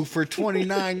 2 for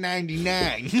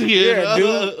 $29.99. Yeah,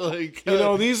 dude. Like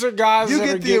these are guys you that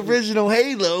get are the original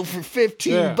Halo for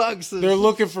 $15. They're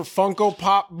looking for Funko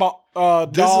Pop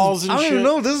dolls and shit. I don't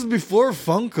know. This is before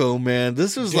Funko, man.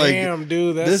 This was damn,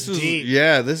 dude. That's deep.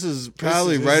 This is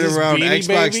probably right around Beanie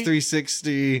Xbox Baby?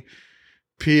 360,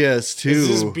 PS2. Is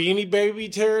this Beanie Baby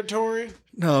territory?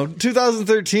 No,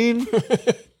 2013.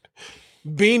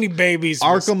 Beanie Babies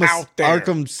was out there.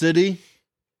 Arkham City.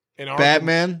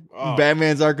 Batman.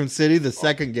 Batman's Arkham City, the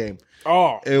second game.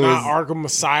 Oh, it not was Arkham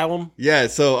Asylum. Yeah,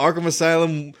 so Arkham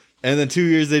Asylum, and then 2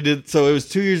 years they did. So it was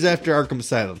 2 years after Arkham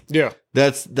Asylum. Yeah,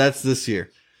 that's this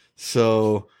year.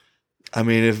 So, I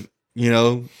mean, if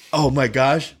oh my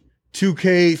gosh,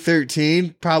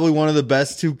 2K13, probably one of the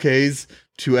best 2Ks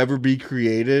to ever be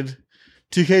created.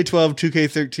 2K12,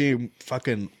 2K13,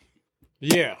 fucking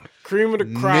cream of the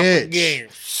crop of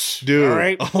games, dude. All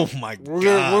right, oh my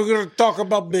god, we're gonna talk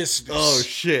about business. Oh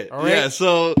shit, all right. Yeah,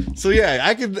 so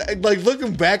I could like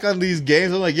looking back on these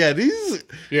games, I'm like, these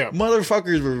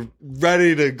motherfuckers were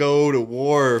ready to go to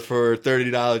war for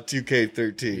 $30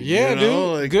 2K13. Yeah,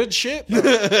 dude, like, good shit.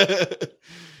 But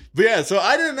yeah, so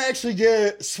I didn't actually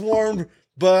get swarmed.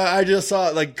 But I just saw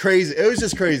it like crazy. It was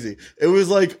just crazy. It was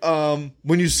like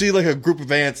when you see like a group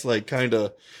of ants like kind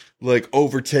of like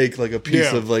overtake like a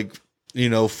piece of like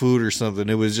food or something.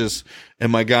 It was just,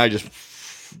 and my guy just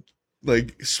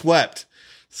like swept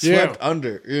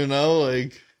under.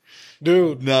 Like,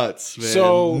 dude, nuts, man.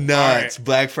 So nuts. Right.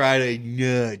 Black Friday,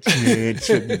 nuts, man. It's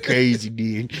fucking crazy,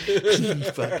 dude.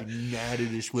 Fucking out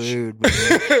of this world, man.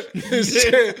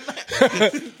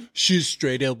 She's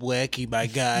straight up wacky, my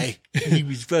guy. He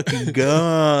was fucking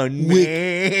gone,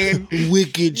 man.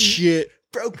 Wicked shit.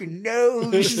 Broken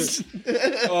nose.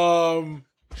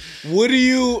 What do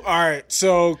you? All right,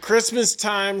 so Christmas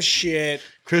time shit.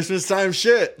 What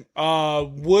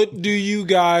do you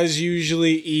guys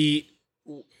usually eat?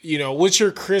 What's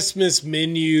your Christmas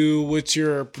menu? What's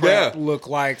your prep look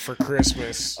like for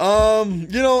Christmas?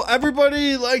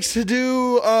 Everybody likes to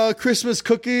do Christmas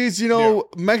cookies.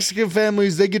 Mexican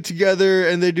families, they get together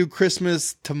and they do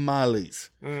Christmas tamales.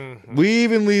 Mm-hmm. We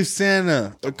even leave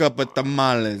Santa a cup of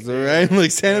tamales, all right?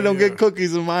 Like Santa don't get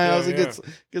cookies in my house. He gets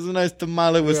a nice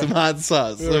tamale with some hot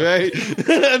sauce, all right?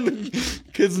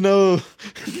 Kids know.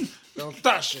 Don't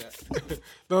touch it.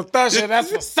 Don't touch it.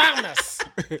 That's for saunas.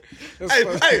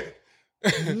 Hey.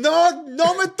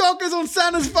 No me toques on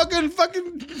Santa's fucking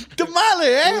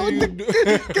tamale, ¿eh?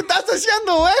 ¿Qué estás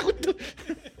haciendo, eh?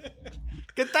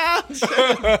 Get down.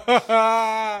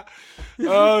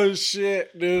 Oh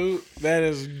shit, dude, that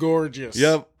is gorgeous.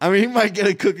 Yep. I mean, he might get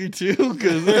a cookie too,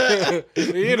 because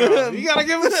You gotta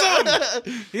give him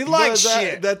something. He likes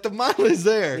shit. That tamale is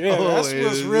there. Yeah, that's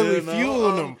what's really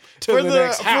fueling him to the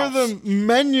next house. For the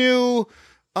menu,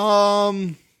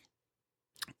 the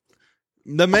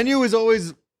menu is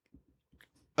always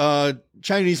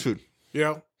Chinese food.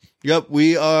 Yeah. Yep,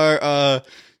 we are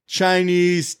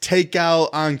Chinese takeout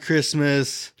on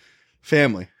Christmas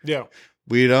family. Yeah.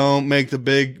 We don't make the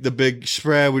big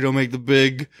spread. We don't make the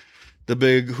big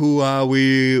hoo-ha.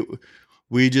 We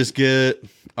just get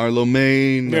our lo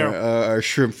mein, our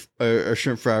shrimp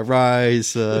fried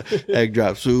rice, egg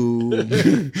drop soup,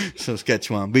 some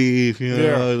Szechuan beef. You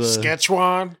know,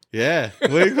 Szechuan. Yeah, what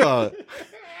do you call it?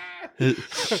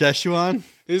 Szechuan.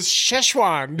 It's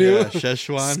Szechuan, dude. Yeah,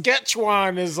 Szechuan.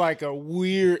 Szechuan is like a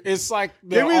weird. It's like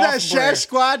give me that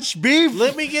Sasquatch beef.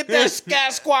 Let me get that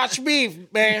Sasquatch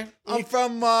beef, man. I'm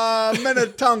from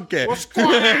Minnetonka. What's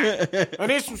going on? I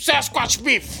need some Sasquatch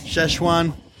beef.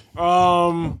 Szechuan.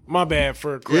 My bad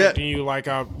for correcting you. Like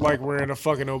we're in a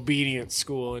fucking obedience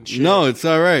school and shit. No, it's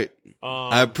all right.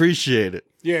 I appreciate it.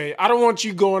 Yeah, I don't want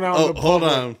you going out in the public hold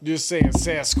on. just saying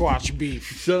Sasquatch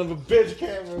beef. Son of a bitch,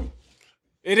 camera.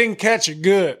 It didn't catch it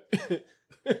good. How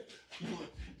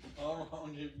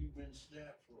long have you been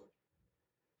stabbed for?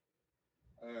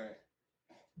 All right.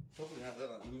 Hopefully not that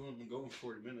long. We've only been going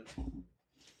 40 minutes.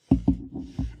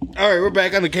 All right, we're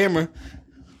back on the camera.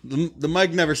 The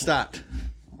mic never stopped.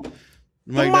 The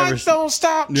mic don't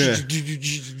stop. Yeah.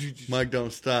 Mic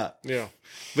don't stop. Yeah.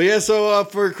 But yeah, so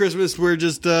for Christmas, we're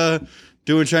just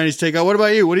doing Chinese takeout. What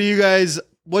about you?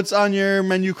 What's on your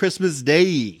menu Christmas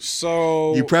Day?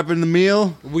 So you prepping the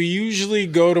meal? We usually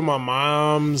go to my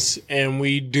mom's and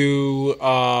we do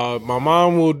my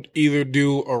mom will either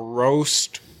do a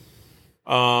roast,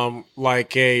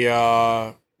 like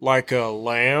a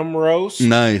lamb roast.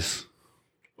 Nice.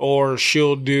 Or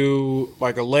she'll do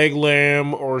like a leg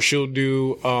lamb, or she'll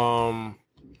do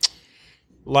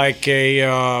like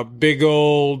a big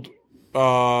old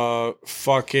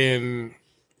fucking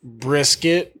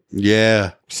brisket.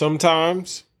 Yeah.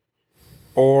 Sometimes.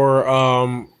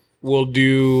 Or we'll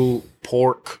do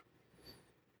pork.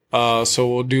 So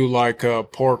we'll do like a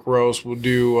pork roast. We'll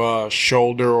do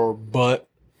shoulder or butt.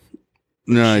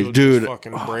 Nice, dude.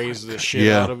 Fucking braise the shit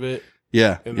out of it.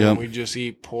 Yeah. And then we just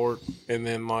eat pork and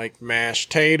then like mashed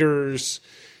taters.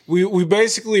 We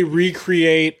basically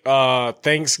recreate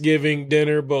Thanksgiving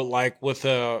dinner, but like with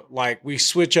we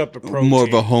switch up the protein. More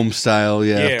of a home style,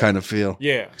 kind of feel.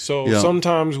 Yeah. So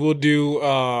sometimes we'll do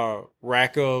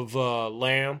rack of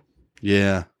lamb.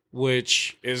 Yeah.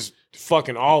 Which is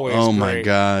fucking always great. My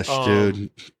gosh, dude.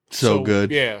 So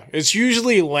good. Yeah. It's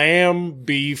usually lamb,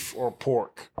 beef, or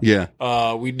pork. Yeah.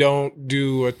 We don't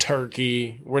do a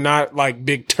turkey. We're not like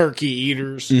big turkey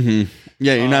eaters. Mm-hmm.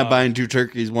 Yeah, you're not buying two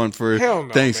turkeys, one for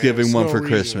Thanksgiving, one for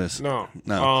Christmas. No.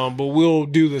 But we'll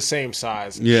do the same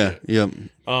size. Yeah. Yep.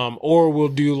 Or we'll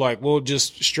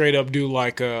just straight up do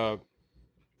like a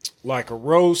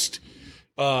roast,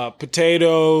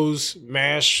 potatoes,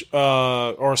 mac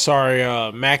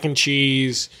and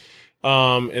cheese.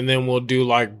 And then we'll do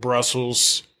like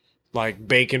Brussels, like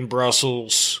bacon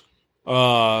Brussels,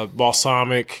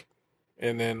 balsamic,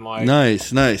 and then like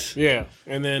nice. Yeah,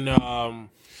 and then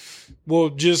we'll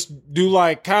just do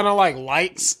like kind of like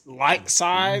light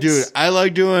sides. Dude, I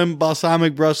like doing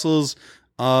balsamic Brussels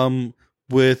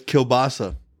with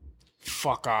kielbasa.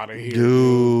 Fuck out of here,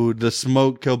 dude. The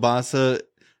smoked kielbasa,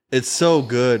 it's so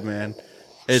good, man.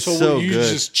 It's so you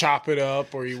good. Just chop it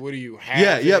up, or what do you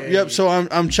have? Yeah, yep. So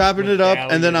I'm chopping it up,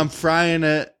 and then I'm frying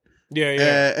it.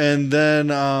 Yeah. And then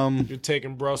you're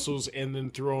taking Brussels and then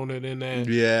throwing it in there.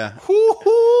 Yeah.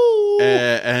 Woo-hoo!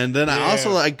 And then I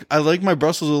also like my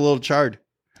Brussels a little charred.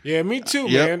 Yeah, me too,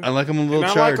 man. I like them a little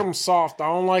charred. I like them soft. I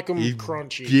don't like them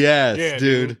crunchy. Yes, yeah,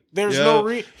 dude. There's no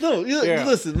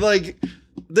listen, like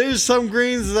there's some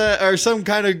greens that are some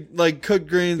kind of like cooked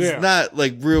greens, not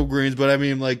like real greens, but I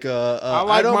mean like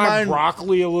I don't mind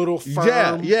broccoli a little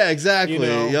firm. Yeah, exactly. You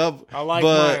know, yep. I like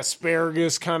my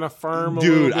asparagus kind of firm.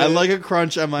 Dude, I like a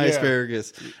crunch on my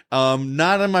asparagus.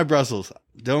 Not on my Brussels.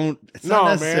 It's not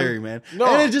necessary, man. No.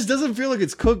 And it just doesn't feel like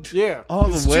it's cooked all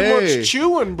the way. It's too much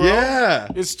chewing, bro. Yeah.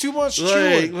 It's too much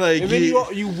chewing. And then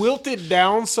you wilt it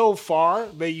down so far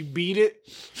that you beat it.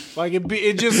 Like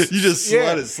it just... you just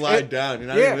let it slide down. You're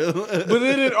not even... But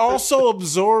then it also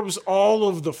absorbs all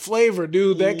of the flavor,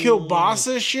 dude. That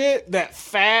kielbasa shit, that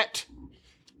fat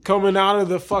coming out of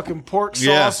the fucking pork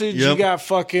sausage. You got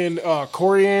fucking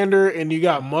coriander and you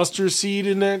got mustard seed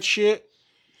in that shit.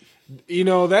 You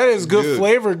know, that is good Dude.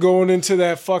 flavor going into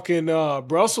that fucking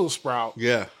Brussels sprout.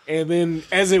 Yeah. And then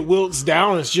as it wilts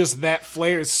down, it's just that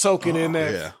flavor soaking in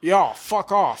that. yeah. Y'all,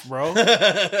 fuck off, bro.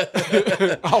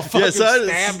 I'll fucking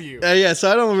stab you.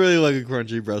 So I don't really like a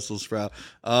crunchy Brussels sprout.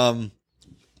 I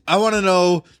want to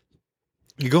know,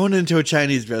 you're going into a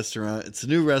Chinese restaurant. It's a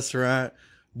new restaurant.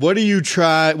 What do you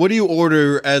try? What do you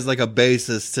order as like a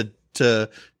basis to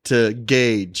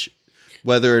gauge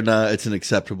whether or not it's an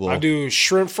acceptable? I do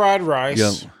shrimp fried rice.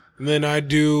 Yep. And then I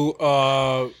do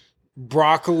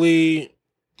broccoli,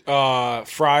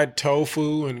 fried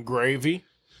tofu and gravy.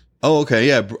 Oh, okay.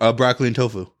 Yeah. Broccoli and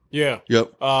tofu. Yeah.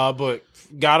 Yep. But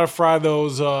gotta fry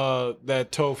those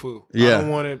that tofu. Yeah.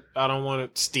 I don't want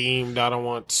it steamed. I don't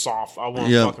want soft. I want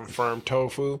Yep. fucking firm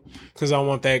tofu because I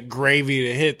want that gravy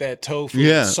to hit that tofu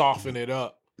Yeah. and soften it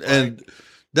up. And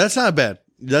that's not bad.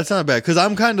 That's not bad because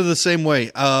I'm kind of the same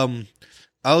way.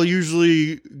 I'll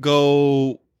usually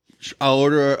I'll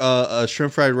order a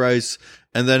shrimp fried rice,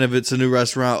 and then if it's a new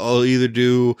restaurant, I'll either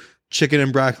do chicken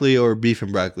and broccoli or beef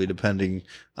and broccoli, depending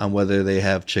on whether they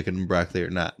have chicken and broccoli or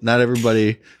not. Not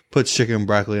everybody puts chicken and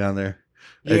broccoli on there.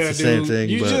 It's the same thing.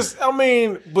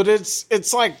 But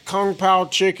it's like Kung Pao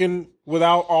chicken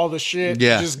without all the shit.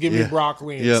 Yeah, Just give me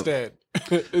broccoli instead.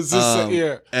 It's just,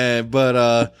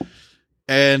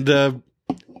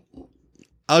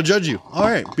 I'll judge you. All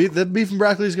right, the beef and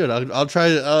broccoli is good. I'll try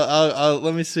it. I'll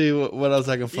let me see what else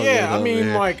I can find. Yeah, I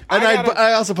mean, like, and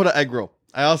I also put an egg roll.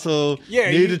 I also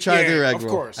need to try their egg roll. Of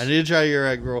course, I need to try your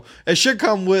egg roll. It should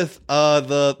come with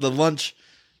the lunch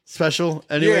special,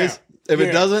 anyways. If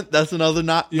it doesn't, that's another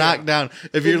knockdown.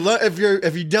 If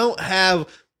you don't have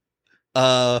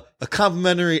a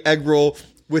complimentary egg roll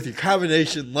with your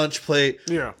combination lunch plate,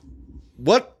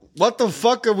 what the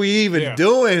fuck are we even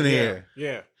doing here?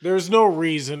 Yeah. There's no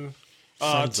reason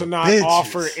to not bitches.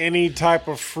 offer any type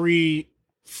of free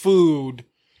food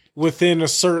within a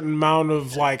certain amount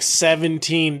of like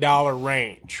 $17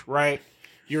 range, right?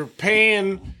 You're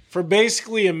paying for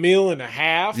basically a meal and a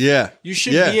half. Yeah. You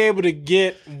should be able to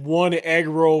get one egg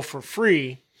roll for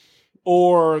free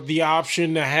or the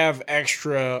option to have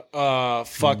extra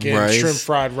fucking shrimp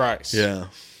fried rice. Yeah.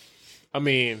 I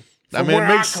mean,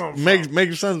 it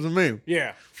makes sense to me.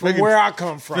 Yeah, from where I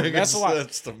come from, that's a lot.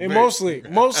 And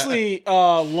mostly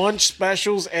lunch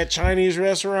specials at Chinese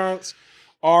restaurants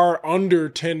are under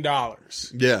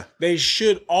 $10. Yeah, they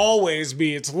should always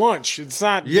be. It's lunch. It's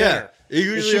not dinner.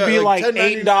 It should be like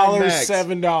 $8,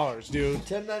 $7, dude.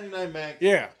 $10.99 max.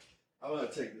 Yeah. I'm gonna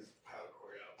take this power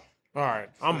cord out. All right,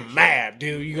 I'm mad,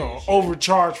 dude. You gonna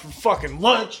overcharge for fucking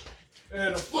lunch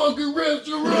at a fucking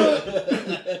restaurant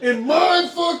in my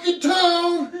fucking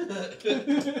town?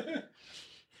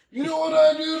 You know what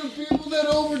I do to people that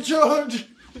overcharge?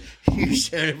 You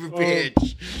son of a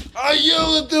bitch. I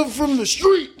yell at them from the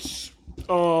streets.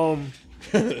 But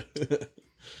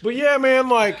yeah, man,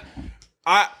 like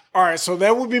all right, so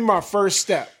that would be my first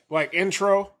step, like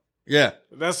intro. Yeah,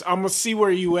 I'm gonna see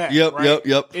where you at. Yep, right?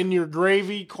 yep. In your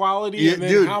gravy quality, Yeah, and then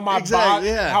dude, how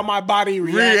my body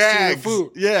reacts to your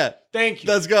food. Yeah, thank you.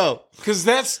 Let's go. Because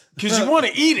you want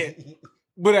to eat it,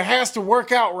 but it has to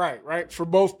work out right for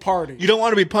both parties. You don't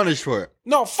want to be punished for it.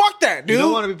 No, fuck that, dude. You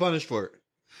don't want to be punished for it.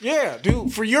 Yeah,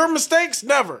 dude. For your mistakes,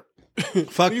 never.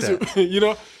 Fuck that. You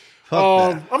know,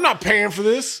 Fuck that. I'm not paying for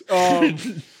this.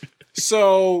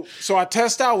 So I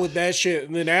test out with that shit,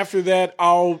 and then after that,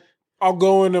 I'll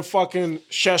go into fucking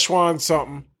Szechuan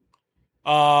something,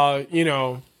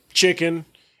 chicken,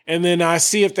 and then I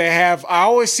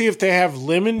always see if they have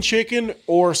lemon chicken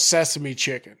or sesame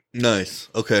chicken. Nice.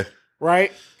 Okay.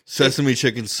 Right? Sesame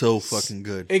chicken's so fucking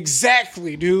good.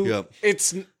 Exactly, dude. Yep.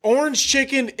 It's orange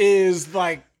chicken is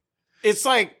like the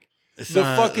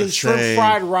fucking shrimp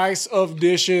fried rice of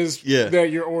dishes that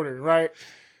you're ordering, right?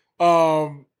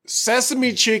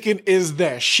 Sesame chicken is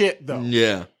that shit though.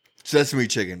 Yeah. Sesame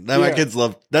chicken. My kids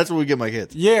love. That's what we get my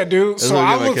kids. Yeah, dude. So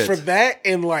I look for that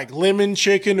and like lemon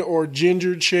chicken or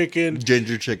ginger chicken.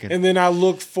 Ginger chicken. And then I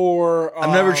look for.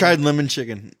 I've never tried lemon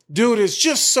chicken. Dude, it's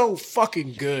just so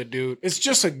fucking good, dude. It's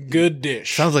just a good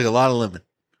dish. Sounds like a lot of lemon.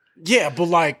 Yeah, but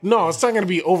like, no, it's not gonna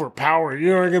be overpowering.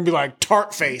 You're not gonna be like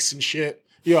tart face and shit.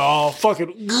 You're all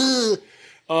fucking.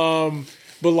 But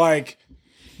like.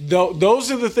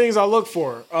 Those are the things I look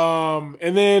for.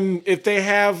 And then if they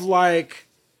have like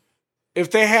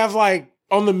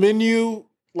on the menu,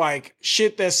 like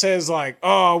shit that says like,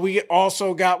 oh, we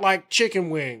also got like chicken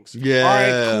wings. Yeah. All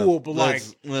right, cool. But like,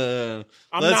 I'm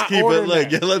not ordering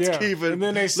that. Let's keep it. And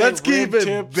then they say let's keep it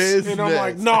tips, business. and I'm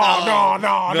like,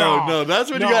 no.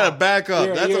 That's when you gotta back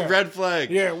up. That's a red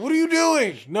flag. Yeah. What are you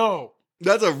doing? No.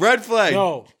 That's a red flag.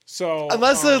 No. So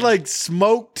unless they're like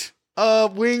smoked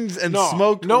wings and No,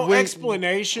 smoked no wings.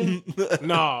 explanation.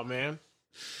 Nah, man.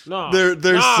 Nah.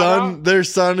 Their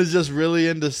son is just really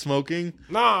into smoking.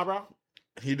 Nah, bro.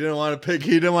 He didn't want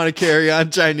to carry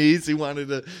on Chinese. He wanted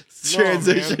to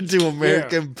transition to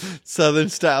American Southern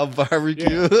style barbecue.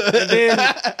 Yeah. And then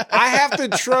I have to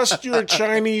trust your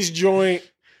Chinese joint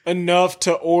enough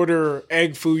to order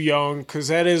egg foo young because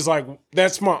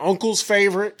that's my uncle's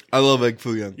favorite. I love egg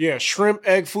foo young. Yeah, shrimp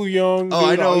egg foo young. Dude,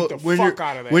 I know. I'll eat the fuck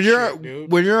out of that shit,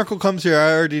 dude. When your uncle comes here,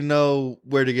 I already know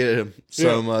where to get him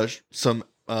some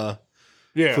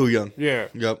foo young. Yeah.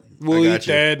 Yep. We'll eat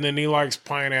that, and then he likes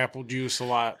pineapple juice a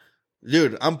lot.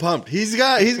 Dude, I'm pumped. He's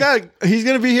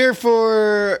gonna be here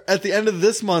at the end of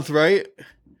this month, right?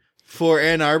 For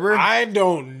Ann Arbor. I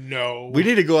don't know. We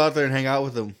need to go out there and hang out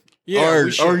with him. Yeah,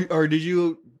 or did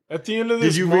you? At the end of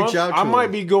this month, reach out to him?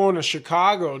 Might be going to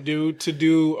Chicago, dude, to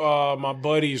do my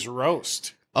buddy's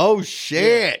roast. Oh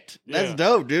shit, that's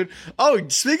dope, dude. Oh,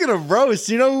 speaking of roast,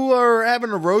 you know who are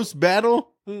having a roast battle?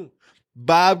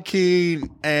 Bob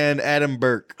Keane and Adam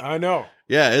Burke. I know.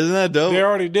 Yeah, isn't that dope? They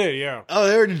already did, yeah. Oh,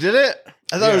 they already did it?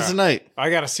 I thought it was tonight. I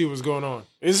gotta see what's going on.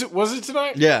 Was it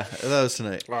tonight? Yeah, I thought it was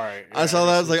tonight. All right. I saw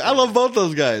that. I was like, I love both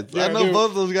those guys. Yeah, I know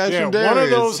both those guys from Darius. One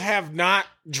of those have not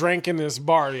drank in this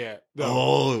bar yet, though.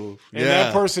 Oh, and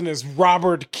that person is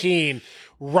Robert Keane.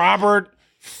 Robert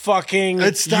fucking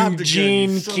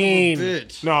Eugene Keane.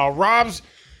 No, Rob's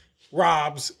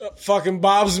fucking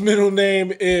Bob's middle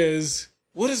name is...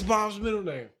 What is Bob's middle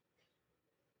name?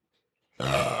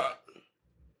 I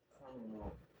don't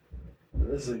know.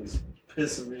 This thing's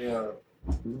pissing me off.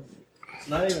 It's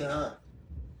not even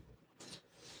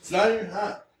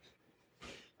hot.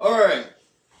 All right.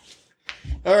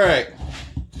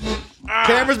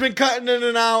 Camera's been cutting in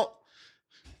and out,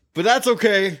 but that's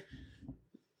okay.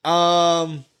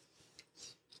 Actually,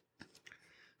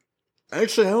 I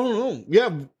don't know. Yeah,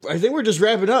 I think we're just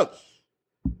wrapping up.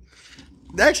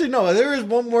 Actually, no. There is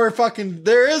one more fucking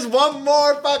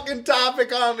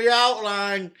topic on the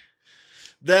outline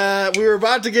that we were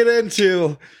about to get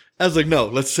into. I was like, no,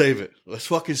 let's save it. Let's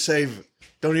fucking save it.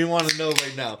 Don't even want to know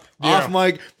right now. Yeah. Off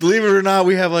mic, believe it or not,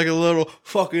 we have like a little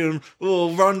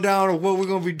rundown of what we're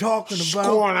going to be talking about.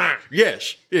 What's going on?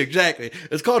 Yes, exactly.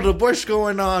 It's called the What's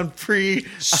Going On pre.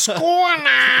 What's going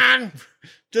on?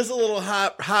 Just a little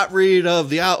hot read of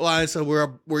the outline. So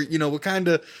we're kind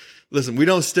of. Listen, we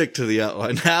don't stick to the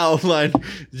outline. The outline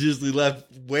is usually left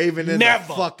waving in the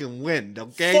fucking wind,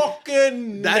 okay?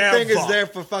 That thing is there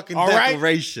for fucking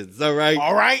declarations, all right?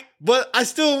 All right. But I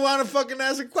still want to fucking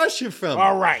ask a question from you.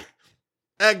 All right.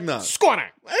 Eggnog. Squatter.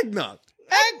 Eggnog.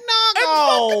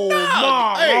 Oh,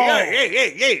 no.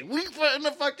 Hey. We putting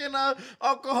the fucking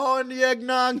alcohol in the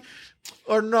eggnog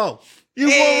or no? You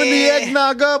warming the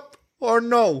eggnog up or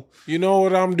no? You know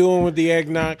what I'm doing with the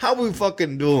eggnog? How we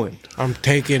fucking doing? I'm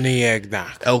taking the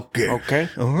eggnog. Okay.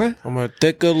 All right. I'm going to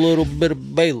take a little bit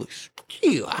of Bailey's.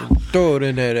 And throw it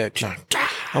in that eggnog.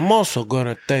 I'm also going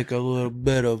to take a little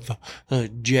bit of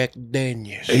Jack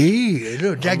Daniels. Hey,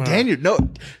 no, Jack Daniels. No,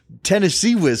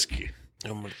 Tennessee whiskey.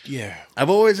 Yeah.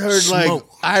 I've always heard like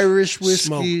Irish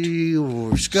whiskey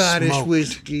or Scottish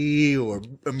whiskey or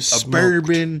a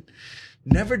bourbon.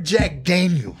 Never Jack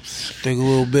Daniels. Take a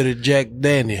little bit of Jack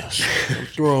Daniels and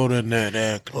throw it in that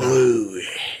eggnog. Oh,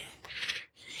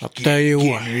 I'll tell you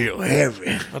what. Real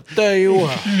heavy. I'll tell you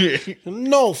what.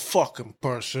 No fucking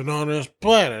person on this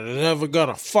planet is ever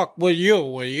gonna fuck with you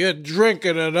when you're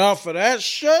drinking enough of that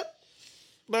shit.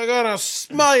 They're gonna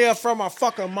smell you from a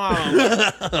fucking mile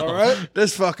away. All right?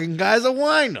 This fucking guy's a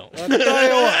wino. I'll tell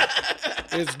you what.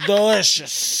 It's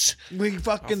delicious. We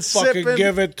fucking fucking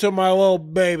give it to my little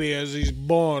baby as he's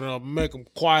born. I'll make him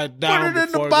quiet down. Put it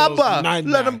in the baba.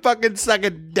 Let him fucking suck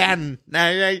it down.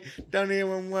 Now, don't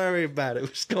even worry about it.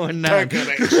 What's going on?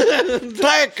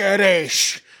 Take it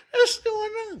ish. What's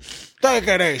going on? Take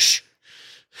it ish.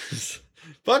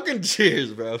 Fucking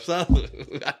cheers, bro.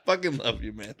 I fucking love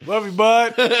you, man. Love you,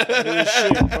 bud. Good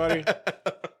shit, buddy.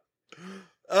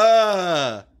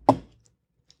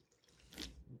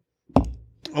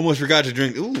 Almost forgot to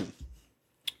drink. Ooh.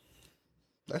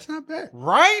 That's not bad.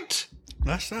 Right?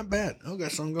 That's not bad. I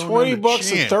got something going on.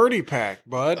 $20 a 30-pack,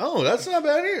 bud. Oh, that's not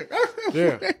bad either.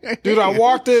 Yeah. Dude, I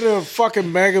walked into a fucking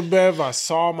Mega Bev. I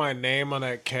saw my name on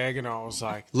that keg, and I was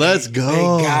like, let's go.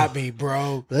 They got me,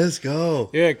 bro. Let's go.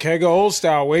 Yeah, keg of old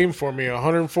style waiting for me.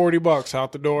 $140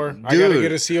 out the door. Dude. I got to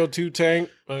get a CO2 tank.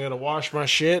 I'm going to wash my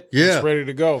shit. Yeah. It's ready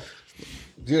to go.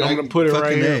 Dude, I'm going to put it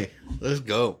right here. Let's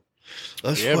go.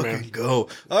 Let's fucking go.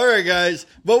 All right, guys.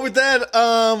 But with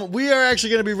that, we are actually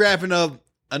going to be wrapping up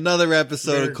another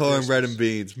episode Merry of Cornbread Christmas. and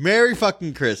Beans. Merry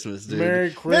fucking Christmas, dude.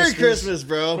 Merry Christmas. Merry Christmas,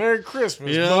 bro. Merry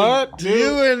Christmas, You know, bud. to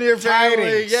you and your family.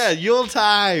 tidings. Yeah,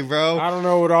 Yuletide, bro. I don't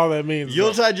know what all that means.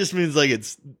 Yuletide just means like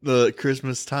it's the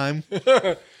Christmas time.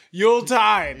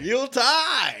 Yuletide.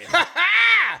 Yuletide.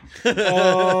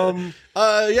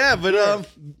 Um,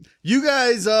 you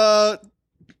guys,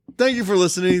 thank you for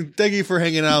listening. Thank you for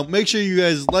hanging out. Make sure you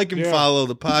guys like and Yeah. follow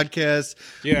the podcast.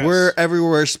 Yes. We're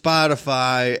everywhere: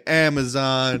 Spotify,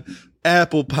 Amazon,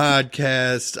 Apple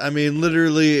Podcast. I mean,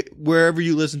 literally wherever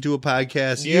you listen to a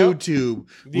podcast, Yep. YouTube,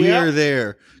 we Yep. are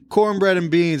there. Cornbread and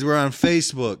Beans. We're on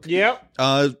Facebook. Yep.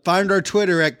 Find our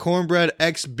Twitter at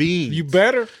cornbreadxbeans. You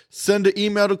better. Send an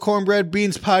email to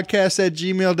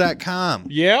cornbreadbeanspodcast@gmail.com.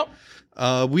 Yep.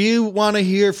 We want to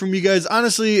hear from you guys.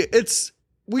 Honestly,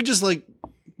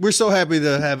 we're so happy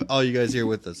to have all you guys here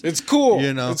with us. It's cool.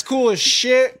 You know. It's cool as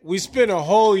shit. We spent a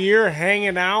whole year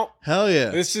hanging out. Hell yeah.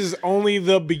 This is only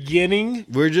the beginning.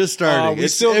 We're just starting. We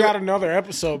still got another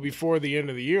episode before the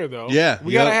end of the year, though. Yeah,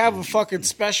 we yep. gotta have a fucking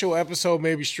special episode,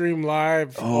 maybe stream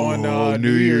live on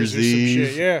New Year's or Eve.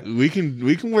 some shit. Yeah,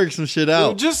 We can work some shit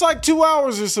out. just like 2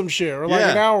 hours or some shit, or like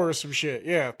Yeah. an hour or some shit.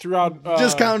 Yeah, throughout.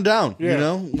 Just counting down, yeah. you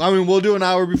know? I mean, we'll do an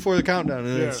hour before the countdown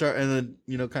and Yeah. then start, and then,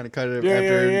 kind of cut it Yeah,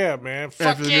 after. yeah, man. Fuck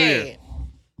after the new yeah. year.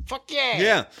 Fuck yeah.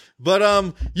 Yeah.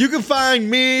 But you can find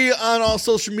me on all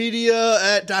social media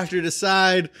at Dr.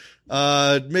 Decide.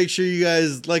 Make sure you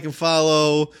guys like and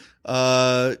follow.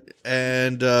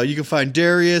 And you can find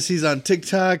Darius. He's on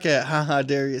TikTok at haha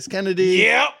Darius Kennedy.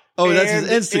 Yep. Oh, that's And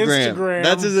his Instagram.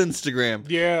 That's his Instagram.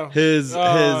 Yeah. His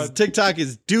TikTok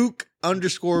is Duke_Breeze.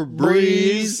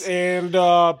 And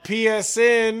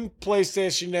PSN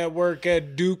PlayStation Network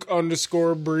at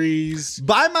Duke_Breeze.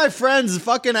 Buy my friend's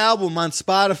fucking album on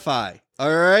Spotify.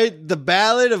 All right, The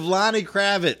Ballad of Lonnie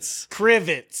Kravitz.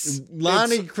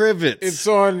 Lonnie Kravitz. It's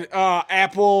on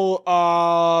Apple,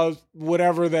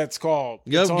 whatever that's called.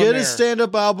 Yep, It's on get there. his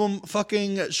stand-up album.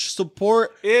 Fucking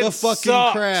support It the fucking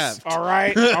sucks, craft. All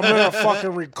right, I'm gonna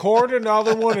fucking record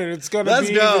another one, and it's gonna Let's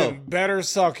be go. even better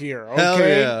suckier. Hell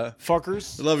Okay, yeah.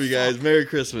 fuckers. I love you guys. Merry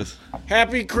Christmas.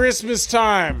 Happy Christmas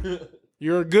time.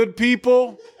 You're good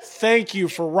people. Thank you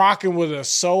for rocking with us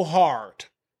so hard.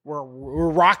 We're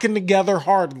rocking together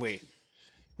hardly.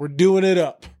 We're doing it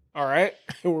up. All right,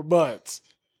 we're buds.